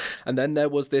amazing." And then there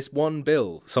was this one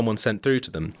bill someone sent through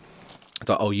to them. It's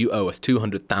like, "Oh, you owe us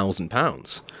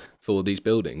 £200,000 for these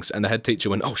buildings." And the head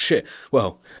teacher went, "Oh shit,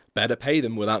 well, better pay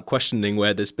them," without questioning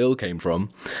where this bill came from.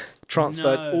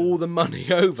 Transferred No. all the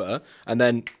money over and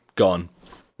then gone.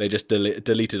 They just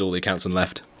deleted all the accounts and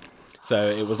left. So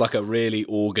it was like a really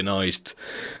organised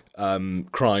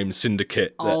crime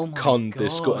syndicate that Oh my conned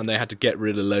this school, God. and they had to get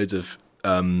rid of loads of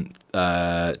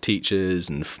teachers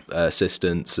and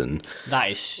assistants and That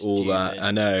is stupid. all that.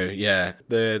 I know, yeah.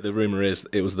 The rumor is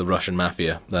it was the Russian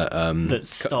mafia that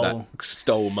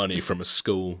stole money from a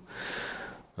school.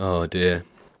 Oh dear.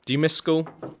 Do you miss school?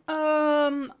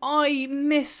 I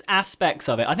miss aspects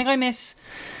of it. I think I miss.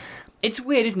 It's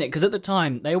weird, isn't it? Because at the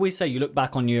time, they always say you look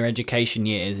back on your education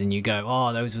years and you go,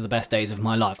 "Oh, those were the best days of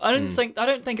my life." I don't think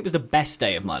it was the best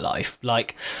day of my life.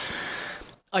 Like,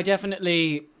 I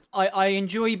definitely I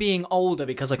enjoy being older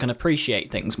because I can appreciate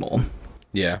things more.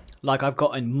 Yeah. Like, I've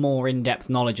got a more in-depth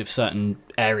knowledge of certain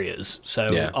areas, so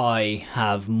Yeah. I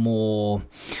have more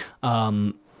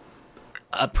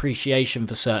appreciation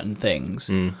for certain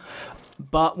things.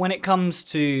 But when it comes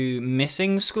to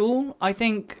missing school, I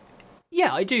think,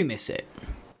 yeah, I do miss it.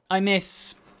 I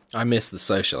miss, I miss the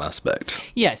social aspect.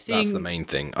 yeah, seeing That's the main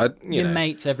thing. your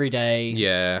mates every day.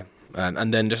 Yeah.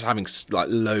 And then just having like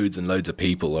loads and loads of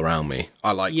people around me.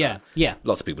 I like Yeah, that. yeah.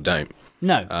 Lots of people don't.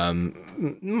 No.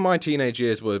 My teenage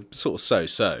years were sort of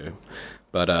so-so,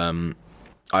 but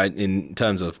in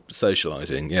terms of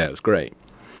socialising, yeah, it was great.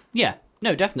 Yeah,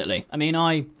 no, definitely. I mean,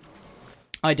 I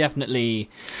I definitely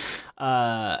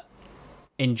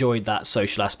enjoyed that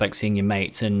social aspect, seeing your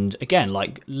mates, and again,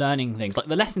 like learning things. Like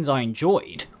the lessons I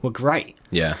enjoyed were great.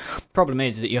 Yeah. Problem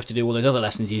is that you have to do all those other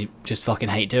lessons you just fucking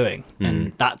hate doing,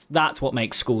 and that's what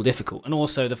makes school difficult. And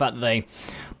also the fact that they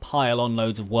pile on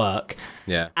loads of work,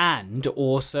 Yeah. and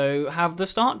also have the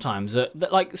start times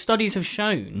that like studies have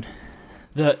shown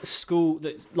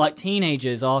that like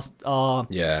teenagers are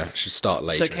Yeah. Should start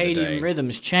later in the day. circadian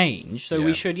rhythms change. So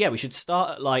Yeah. we should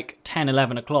start at like 10,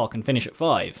 11 o'clock and finish at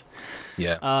 5.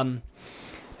 Yeah.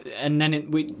 And then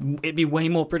it'd be way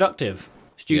more productive.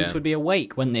 Students Yeah. would be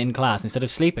awake when in class instead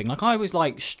of sleeping. Like I was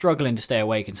like struggling to stay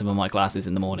awake in some of my classes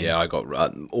in the morning. Yeah, I got.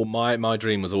 My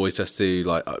dream was always just to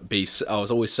like be. I was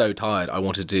always so tired. I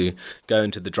wanted to go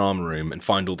into the drama room and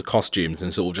find all the costumes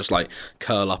and sort of just like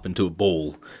curl up into a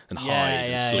ball and hide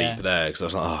and sleep there because I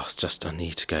was like, oh, it's just I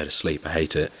need to go to sleep. I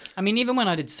hate it. I mean, even when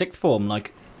I did sixth form,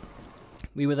 like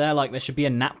we were there, like there should be a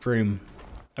nap room,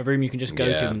 a room you can just go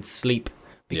to Yeah. and sleep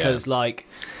because like.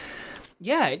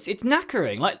 Yeah, it's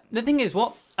knackering. Like the thing is,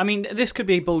 this could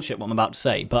be bullshit what I'm about to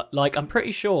say, but like I'm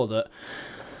pretty sure that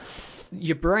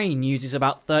your brain uses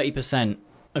about 30%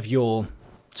 of your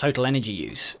total energy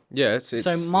use. Yeah, it's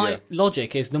So my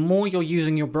logic is the more you're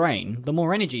using your brain, the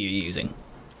more energy you're using.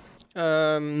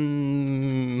 I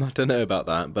don't know about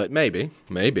that, but maybe.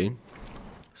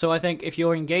 So I think if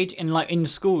you're engaged in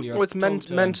school, you're Well, it's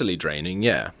mentally draining.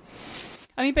 Yeah.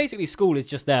 I mean, basically, school is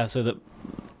just there so that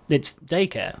it's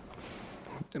daycare.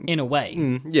 In a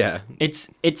way, Yeah.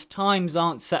 its times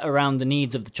aren't set around the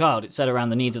needs of the child; it's set around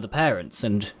the needs of the parents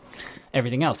and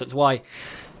everything else. That's why,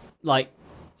 like,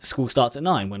 school starts at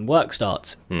 9 when work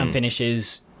starts and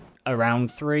finishes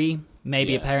around 3.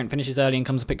 Maybe a Yeah. parent finishes early and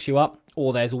comes and picks you up,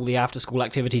 or there's all the after-school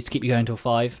activities to keep you going till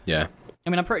 5. Yeah. I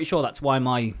mean, I'm pretty sure that's why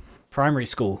my primary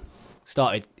school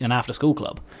started an after-school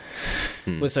club,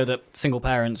 was so that single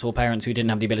parents or parents who didn't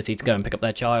have the ability to go and pick up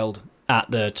their child at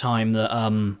the time that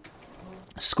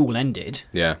school ended,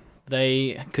 Yeah.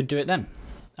 they could do it then.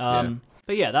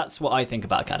 But yeah, that's what I think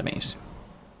about academies.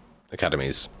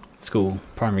 Academies. School,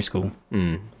 primary school,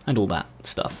 and all that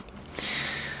stuff.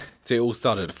 So it all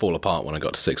started to fall apart when I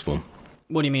got to sixth form.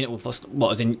 What do you mean it will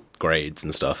what, as in... Grades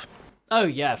and stuff. Oh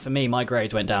yeah, for me, my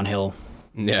grades went downhill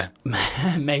Yeah.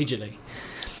 majorly.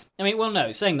 I mean, well,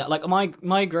 no, saying that, like,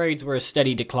 my grades were a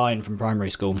steady decline from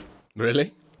primary school.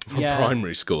 Really? From Yeah.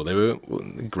 primary school? They were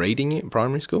grading it in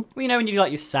primary school? Well, you know, when you do,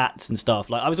 like, your SATs and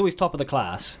stuff, like, I was always top of the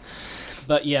class.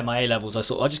 But yeah, my A-levels, I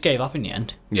just gave up in the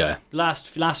end. Yeah. Last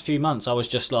few months, I was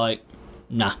just like,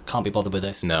 nah, can't be bothered with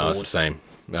this. No, it's Bored. the same.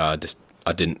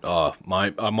 I didn't.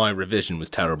 My revision was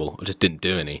terrible. I just didn't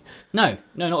do any. No,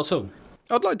 not at all.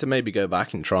 I'd like to maybe go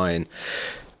back and try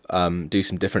and do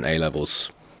some different A levels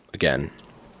again.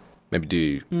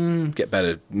 Maybe get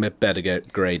better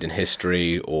grade in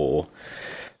history, or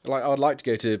like I'd like to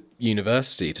go to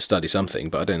university to study something,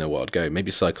 but I don't know what I'd go.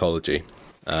 Maybe psychology.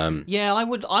 Yeah, I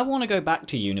want to go back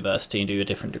to university and do a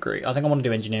different degree. I think I want to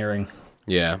do engineering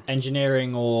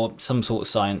or some sort of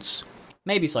science.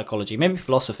 Maybe psychology, maybe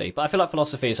philosophy. But I feel like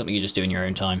philosophy is something you just do in your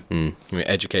own time. I mean,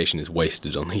 education is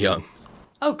wasted on the young.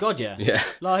 Oh God, yeah. Yeah.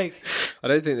 Like, I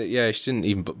don't think that. Yeah, she didn't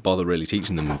even bother really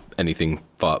teaching them anything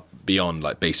far beyond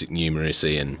like basic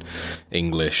numeracy and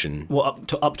English and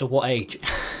what up to what age?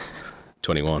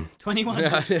 21. 21.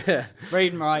 Yeah.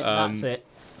 Read and write. That's it.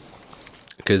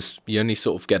 Because you only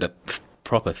sort of get a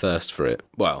proper thirst for it.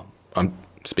 Well, I'm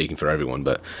speaking for everyone,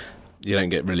 but you don't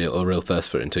get really a real thirst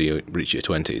for it until you reach your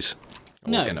 20s. Or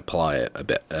No. can apply it a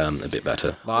bit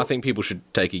better. But I think people should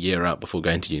take a year out before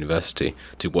going to university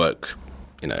to work,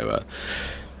 a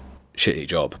shitty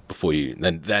job before you.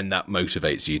 Then that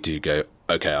motivates you to go,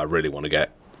 okay, I really want to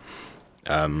get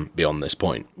beyond this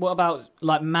point. What about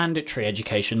like mandatory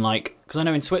education? Like, because I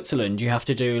know in Switzerland you have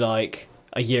to do like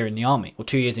a year in the army or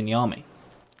 2 years in the army,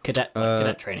 cadet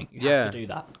training. You have to do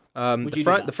that. Would you do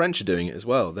that? The French are doing it as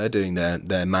well. They're doing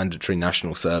their mandatory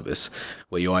national service,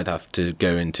 where you either have to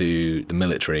go into the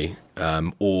military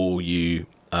or you.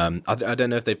 I don't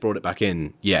know if they've brought it back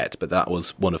in yet, but that was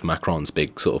one of Macron's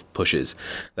big sort of pushes.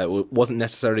 That wasn't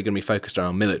necessarily going to be focused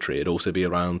around military. It'd also be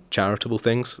around charitable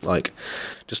things,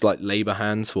 just like labour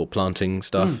hands for planting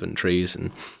stuff and trees.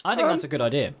 And I think that's a good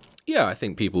idea. yeah, I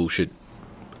think people should.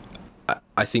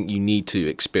 I think you need to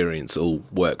experience all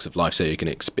works of life so you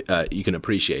can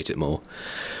appreciate it more.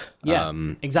 Yeah,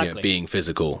 exactly. Being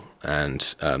physical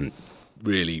and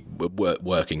really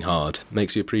working hard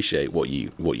makes you appreciate what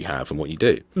you have and what you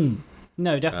do.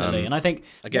 No, definitely. And I think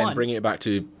Again, bringing it back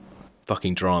to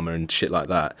fucking drama and shit like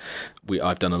that,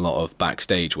 I've done a lot of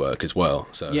backstage work as well.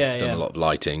 So I've done a lot of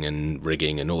lighting and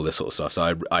rigging and all this sort of stuff.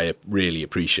 So I really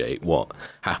appreciate what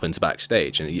happens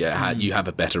backstage, and you have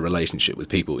a better relationship with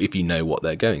people if you know what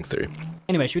they're going through.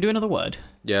 Anyway, should we do another word?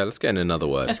 Yeah, let's get in another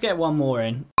word. Let's get one more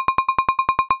in.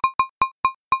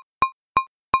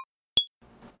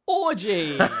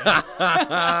 Orgy!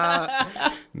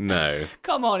 No.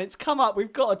 Come on, it's come up.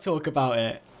 We've got to talk about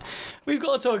it. We've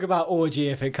got to talk about orgy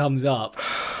if it comes up.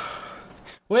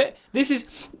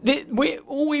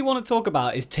 All we want to talk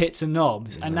about is tits and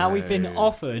knobs, and now we've been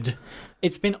offered.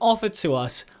 It's been offered to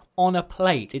us on a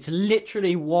plate. It's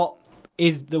literally what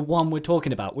is the one we're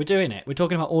talking about. We're doing it. We're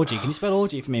talking about orgy. Can you spell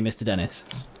orgy for me, Mr. Dennis?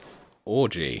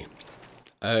 Orgy.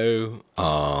 O-R-G-Y.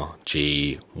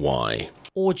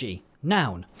 Orgy.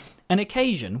 Noun. An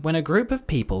occasion when a group of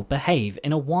people behave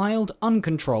in a wild,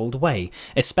 uncontrolled way,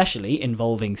 especially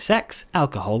involving sex,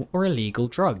 alcohol, or illegal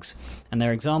drugs. And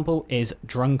their example is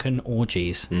drunken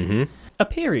orgies. Mm-hmm. A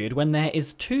period when there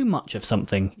is too much of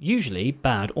something, usually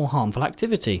bad or harmful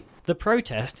activity. The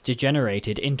protest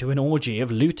degenerated into an orgy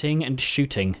of looting and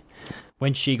shooting.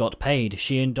 When she got paid,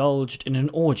 she indulged in an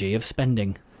orgy of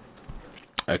spending.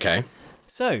 Okay.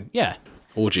 So, yeah.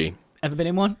 Orgy. Ever been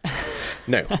in one?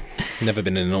 No, never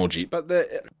been in an orgy. But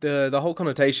the whole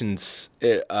connotations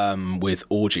with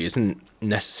orgy isn't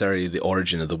necessarily the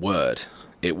origin of the word.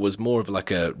 It was more of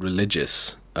like a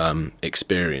religious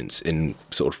experience in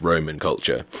sort of Roman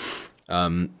culture.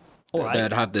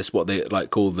 They'd have this, what they like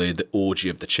call the orgy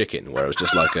of the chicken, where it was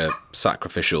just like a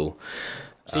sacrificial...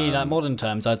 See, like modern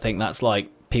terms, I think that's like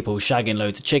people shagging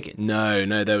loads of chickens.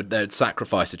 No, they'd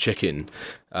sacrifice a chicken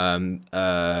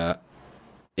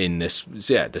in this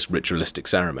ritualistic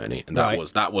ceremony, and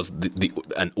that was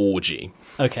an orgy.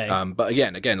 Okay. But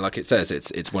again, like it says,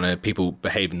 it's when people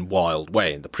behave in wild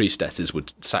way, and the priestesses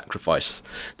would sacrifice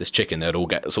this chicken. They'd all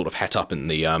get sort of het up in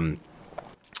the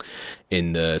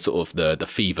sort of the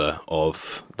fever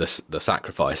of the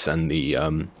sacrifice and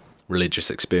the religious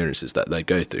experiences that they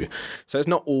go through. So it's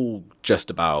not all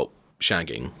just about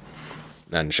shagging.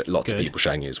 And lots of people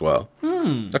shagging as well.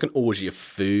 Like an orgy of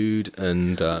food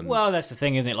and... well, that's the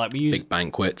thing, isn't it? Like we use... big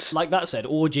banquets. Like that said,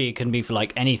 orgy can be for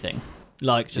like anything.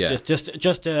 Like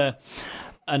just a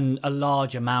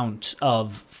large amount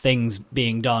of things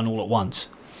being done all at once.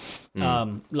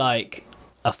 Like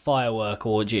a firework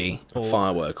orgy. A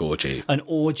firework orgy. An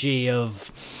orgy of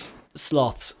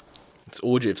sloths. It's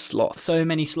orgy of sloths. So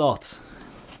many sloths.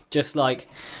 Just like...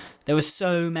 There were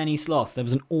so many sloths. There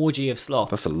was an orgy of sloths.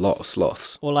 That's a lot of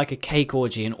sloths. Or like a cake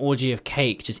orgy, an orgy of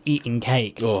cake, just eating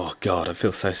cake. Oh, God, I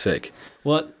feel so sick.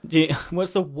 What's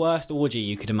the worst orgy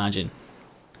you could imagine?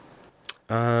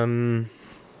 I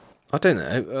don't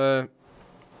know.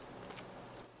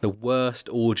 The worst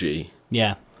orgy.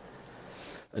 Yeah.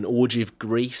 An orgy of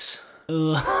grease.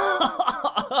 That's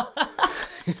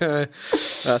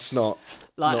not...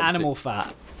 Like not animal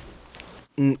fat.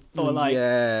 Or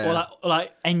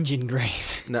like engine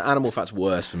grease. No, animal fat's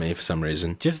worse for me for some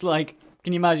reason. Just like,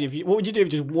 can you imagine what would you do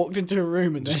if you just walked into a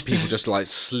room and just people just like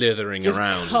slithering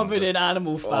around, covered in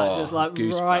animal fat, just like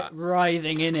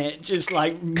writhing in it, just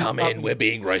like come in, we're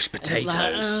being roast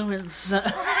potatoes.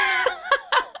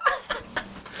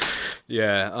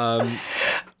 Yeah.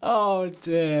 Oh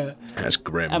dear. That's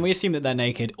grim. And we assume that they're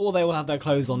naked, or they will have their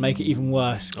clothes on, make it even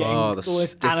worse. Getting all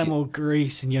this animal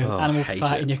grease and your animal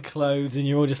fat in your clothes, and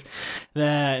you're all just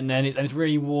there, and then it's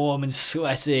really warm and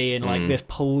sweaty, and like there's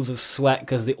pools of sweat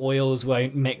because the oils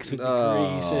won't mix with the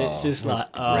grease. And it's just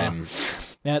like grim.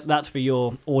 That's for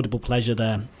your audible pleasure,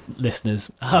 there,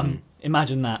 listeners.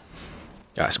 Imagine that.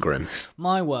 That's grim.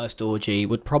 My worst orgy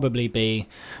would probably be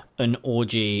an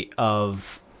orgy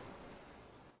of...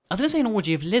 I was going to say an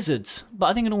orgy of lizards, but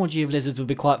I think an orgy of lizards would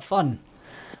be quite fun.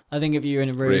 I think if you're in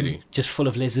a room just full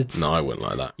of lizards... No, I wouldn't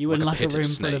like that. You wouldn't like a room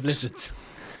full of lizards?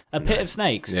 A pit of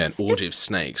snakes? Yeah, an orgy of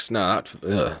snakes. No, I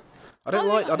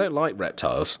don't like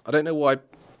reptiles. I don't know why...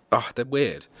 they're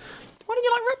weird. Why don't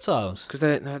you like reptiles? Because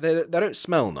they don't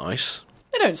smell nice.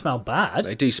 They don't smell bad.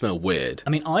 They do smell weird. I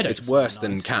mean, I don't. It's worse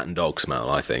than cat and dog smell,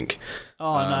 I think.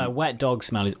 Oh no, wet dog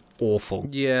smell is awful.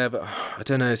 Yeah, but I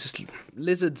don't know. It's just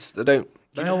lizards. They don't.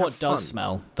 Do you know what does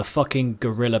smell? The fucking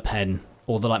gorilla pen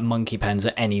or the like monkey pens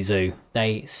at any zoo.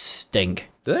 They stink.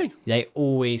 Do they? They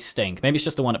always stink. Maybe it's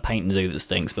just the one at Payton Zoo that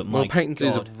stinks. But Payton Zoo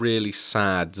is a really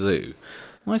sad zoo.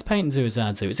 Why is Payton Zoo a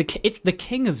sad zoo? It's the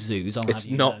king of zoos. It's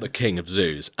not the king of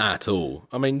zoos at all.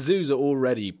 I mean, zoos are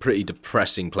already pretty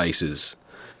depressing places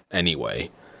anyway,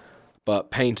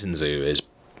 but Payton Zoo is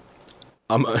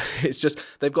It's just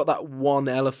they've got that one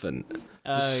elephant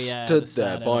just stood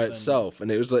there by elephant. itself, and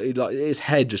it was like its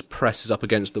head just presses up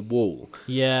against the wall.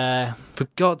 Yeah. For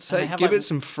God's they sake, have, give like, it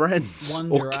some friends one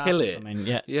or giraffe kill or it. something.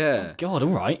 Yeah. Yeah. Oh, God, all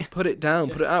right. Put it down.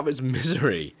 Put it out of its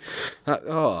misery.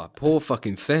 Poor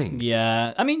fucking thing.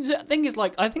 Yeah. I mean, the thing is,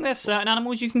 like, I think there's certain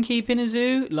animals you can keep in a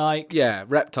zoo. Like, Yeah,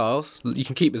 reptiles. You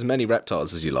can keep as many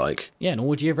reptiles as you like. yeah, an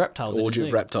orgy of reptiles. in a Orgy zoo.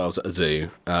 of reptiles at a zoo.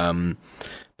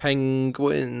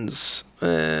 Penguins,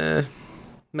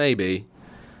 maybe.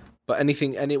 But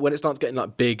when it starts getting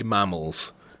like big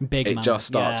mammals, Big it mammals, just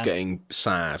starts yeah. getting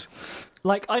sad.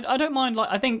 Like, I don't mind, like,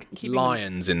 I think keeping...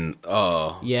 Lions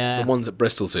Yeah. the ones at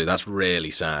Bristol Zoo, that's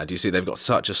really sad. You see, they've got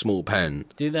such a small pen.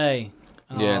 Do they?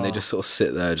 Yeah, and they Oh. just sort of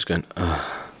sit there just going,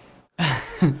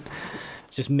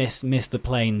 Just miss the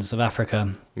plains of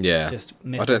Africa. yeah. Just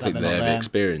miss I don't that think they're they not ever there.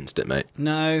 experienced it, mate.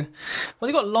 No. Well,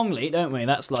 they've got Longleat, don't we?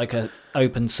 That's like a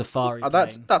open safari plain.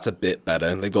 That's a bit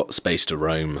better. They've got space to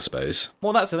roam, I suppose.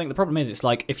 Well, that's the thing. The problem is, it's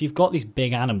like, if you've got these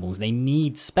big animals, they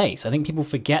need space. I think people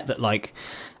forget that, like,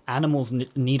 animals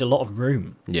need a lot of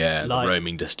room. Yeah, Like- the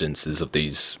roaming distances of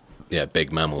these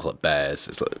big mammals like bears,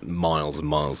 it's like miles and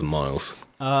miles and miles.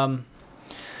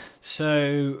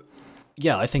 So,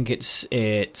 yeah, I think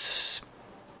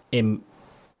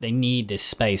they need this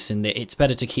space, and it's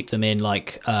better to keep them in,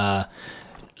 like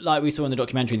we saw in the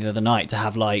documentary the other night, to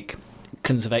have, like,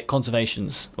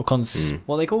 conservations, or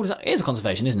what they call it is a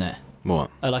conservation, isn't it?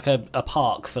 What? Like a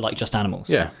park for, like, just animals.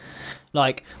 Yeah.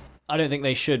 Like, I don't think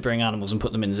they should bring animals and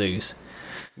put them in zoos.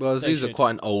 Well, zoos are should.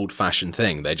 quite an old-fashioned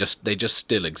thing. They just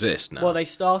still exist now. Well, they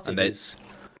started And they- as...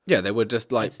 Yeah, they were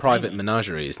just like Entertainment. private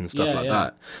menageries and stuff Yeah, like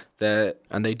yeah. that.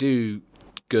 They do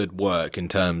good work in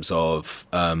terms of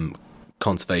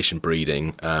conservation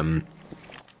breeding and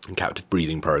captive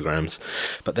breeding programs,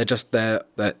 but it's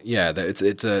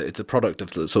a product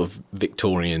of the sort of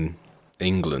Victorian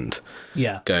England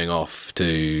Yeah. going off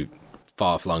to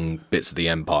far-flung bits of the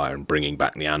empire and bringing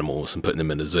back the animals and putting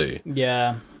them in a zoo.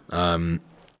 Yeah. So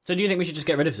do you think we should just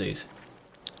get rid of zoos?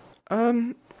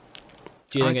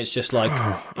 Do you think it's just like...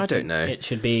 I don't know. It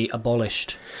should be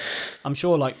abolished. I'm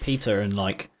sure, like, PETA and,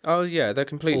 like, Oh yeah, they're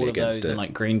completely all of those against it. and,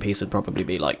 like, Greenpeace would probably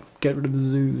be like, get rid of the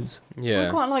zoos. I Yeah,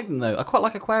 quite like them, though. I quite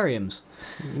like aquariums.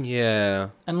 yeah.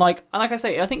 And, like I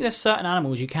say, I think there's certain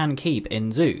animals you can keep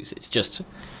in zoos. It's just...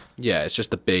 Yeah, it's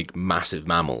just the big, massive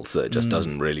mammals that it just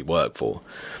doesn't really work for.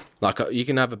 Like, you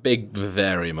can have a big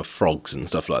vivarium of frogs and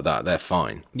stuff like that. They're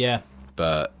fine. Yeah.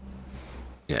 But,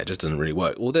 yeah, it just doesn't really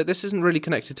work. Although this isn't really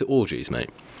connected to orgies, mate.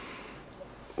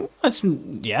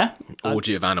 Yeah.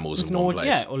 Orgy of animals in one place.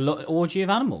 Yeah, or orgy of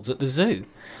animals at the zoo.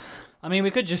 I mean,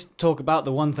 we could just talk about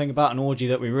the one thing about an orgy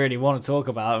that we really want to talk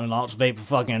about, and lots of people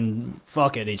fucking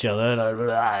fucking each other.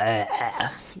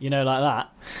 You know, like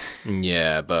that.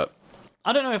 Yeah, but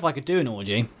I don't know if I could do an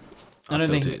orgy.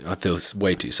 I feel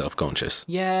way too self-conscious.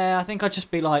 Yeah, I think I'd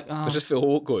just be like, oh, I just feel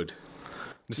awkward.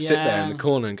 Just sit there in the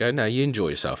corner and go, no, you enjoy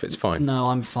yourself. It's fine. no,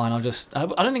 I'm fine. I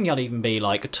don't think I'd even be,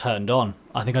 like, turned on.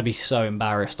 I think I'd be so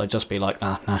embarrassed. I'd just be like,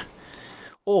 nah.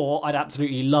 Or I'd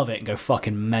absolutely love it and go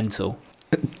fucking mental.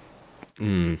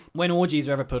 When orgies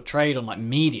are ever portrayed on, like,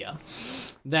 media,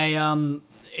 they,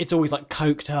 it's always, like,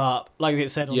 coked up. Like it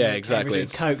said on Yeah, the exactly.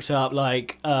 Cambridge, coked up,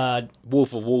 like,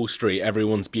 Wolf of Wall Street,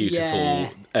 everyone's beautiful, Yeah.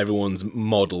 everyone's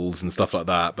models and stuff like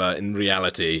that. But in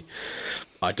reality,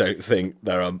 I don't think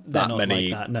there are They're that not many.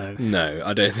 like that, no. No,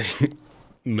 I don't think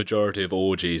majority of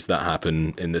orgies that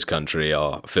happen in this country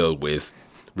are filled with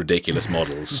ridiculous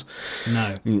models.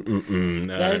 no.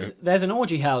 No. There's an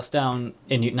orgy house down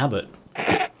in Newton Abbot.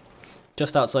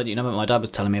 Just outside Newton Abbot. My dad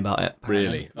was telling me about it.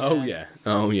 apparently. Really?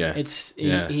 Oh yeah.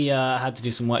 He had to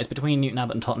do some work. It's between Newton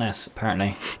Abbot and Totnes,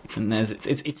 apparently. And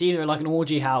it's either like an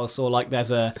orgy house or like there's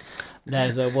a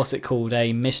what's it called,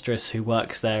 a mistress who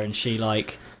works there, and she,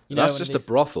 like, you know, That's just a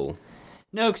brothel.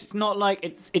 no, because it's not like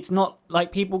it's not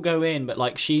like people go in, but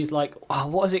like she's like, oh,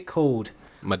 what is it called?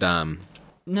 Madame.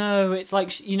 No, it's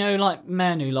like, you know, like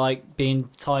men who like being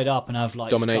tied up and have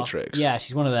like Dominatrix? stuff. Yeah,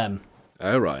 she's one of them.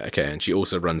 Oh right, okay, and she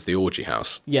also runs the orgy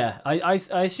house. Yeah, I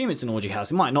assume it's an orgy house.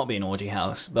 It might not be an orgy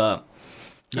house, but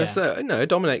yeah. No,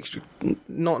 dominatrix.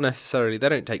 Not necessarily. They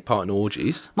don't take part in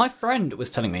orgies. My friend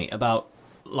was telling me about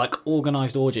like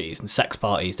organised orgies and sex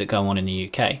parties that go on in the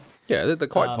UK. Yeah, they're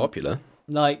quite popular.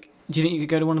 Like, do you think you could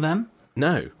go to one of them?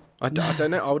 No, I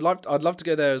don't know. I'd love to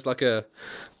go there as like a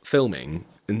filming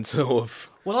and sort of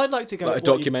Well, I'd like to go like a what,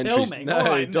 you're documentary. filming? No, All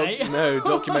right, mate. no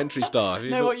documentary star. Have you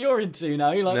Know got- what you're into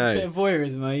now? You like No. a bit of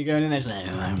voyeurism, are you going in there? It's like,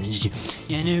 oh, I'm just,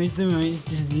 yeah, no, it's alright. It's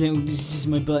just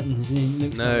my buttons. And it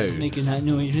looks No. like it's making that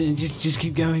noise. Just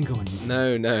keep going.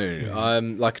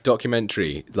 No. Like a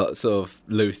documentary, like sort of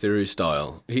Louis Theroux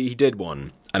style. He did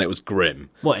one, and it was grim.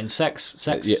 What in sex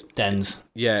Yeah. dens?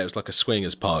 Yeah, it was like a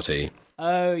swingers party,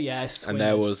 Oh yes. and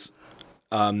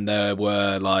there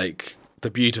were like the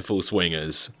beautiful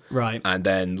swingers, right. and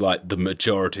then like the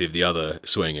majority of the other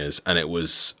swingers, and it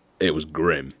was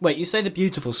grim. Wait, you say the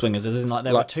beautiful swingers, as in like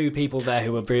there were Like- two people there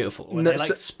who were beautiful. Were No, they, like,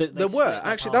 so- split, there they were split their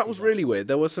actually. That was parties really weird.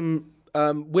 There were some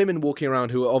women walking around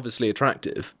who were obviously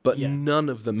attractive, but Yeah. none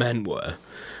of the men were. up.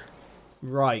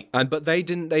 Right. But they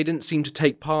didn't seem to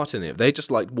take part in it. They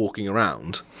just liked walking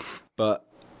around. There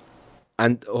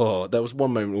was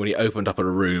one moment when he opened up a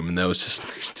room and there was just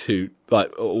these two,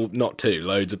 like, not two,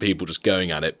 loads of people just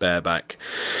going at it bareback,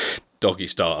 doggy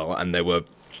style, and they were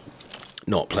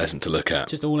not pleasant to look at.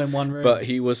 Just all in one room. But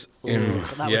he was, But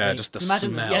that would be- just the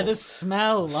imagine, smell. Yeah, the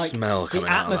smell, like Smell the coming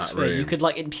out of that atmosphere. You room. could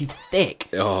like it'd be thick.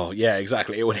 Oh yeah,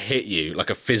 exactly. It would hit you like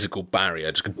a physical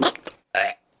barrier. Just.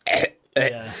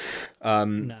 Yeah.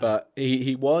 No. But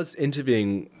he was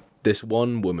interviewing this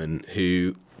one woman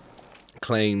who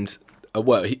claimed,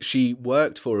 she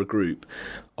worked for a group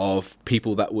of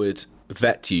people that would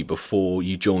vet you before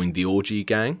you joined the orgy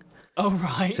gang. Oh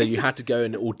right. So you had to go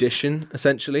and audition,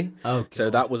 essentially. Oh, so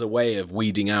that was a way of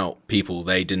weeding out people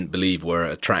they didn't believe were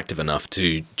attractive enough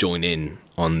to join in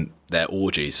on their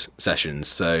orgies sessions.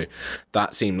 So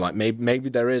that seemed like maybe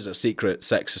there is a secret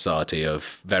sex society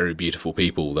of very beautiful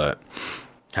people that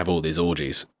have all these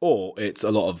orgies, or it's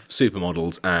a lot of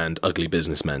supermodels and ugly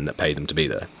businessmen that pay them to be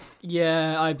there.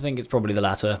 Yeah, I think it's probably the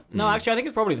latter. No, actually, I think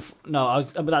it's probably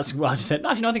but that's what I just said.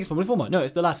 Actually, no, I think it's probably the former. No,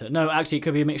 it's the latter. No, actually, it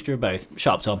could be a mixture of both.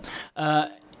 Shut up,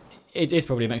 Tom. It is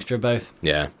probably a mixture of both.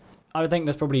 Yeah. I would think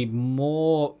there's probably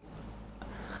more.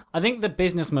 I think the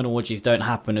businessman orgies don't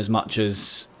happen as much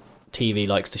as TV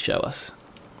likes to show us.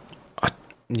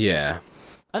 Yeah.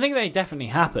 I think they definitely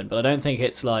happen, but I don't think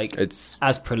it's like It's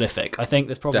as prolific. I think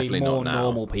there's probably Definitely more not now.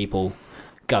 normal people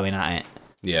going at it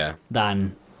yeah.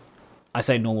 than, I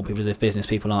say normal people as if business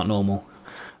people aren't normal,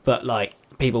 but like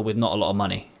people with not a lot of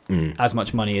money. As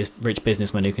much money as rich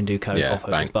businessmen who can do coke Yeah, off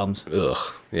people's bums. Ugh.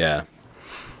 Yeah.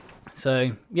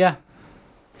 So yeah,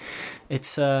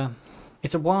 it's a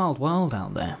wild world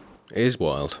out there. It is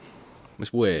wild.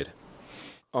 It's weird.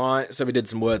 All right, so we did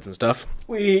some words and stuff.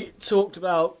 We talked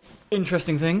about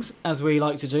interesting things, as we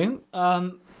like to do.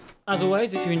 As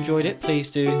always, if you enjoyed it, please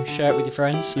do share it with your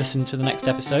friends. Listen to the next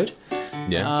episode.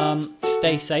 Yeah.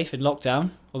 Stay safe in lockdown,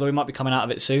 although we might be coming out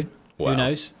of it soon. Well, Who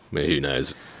knows? Who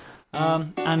knows?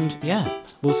 And yeah,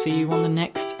 we'll see you on the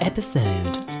next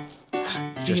episode.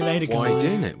 See you later, Why are you guys.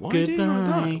 doing it? Why are you doing it like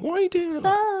that? Goodbye. Why are you doing it like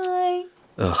Bye.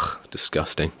 Ugh,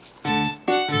 disgusting.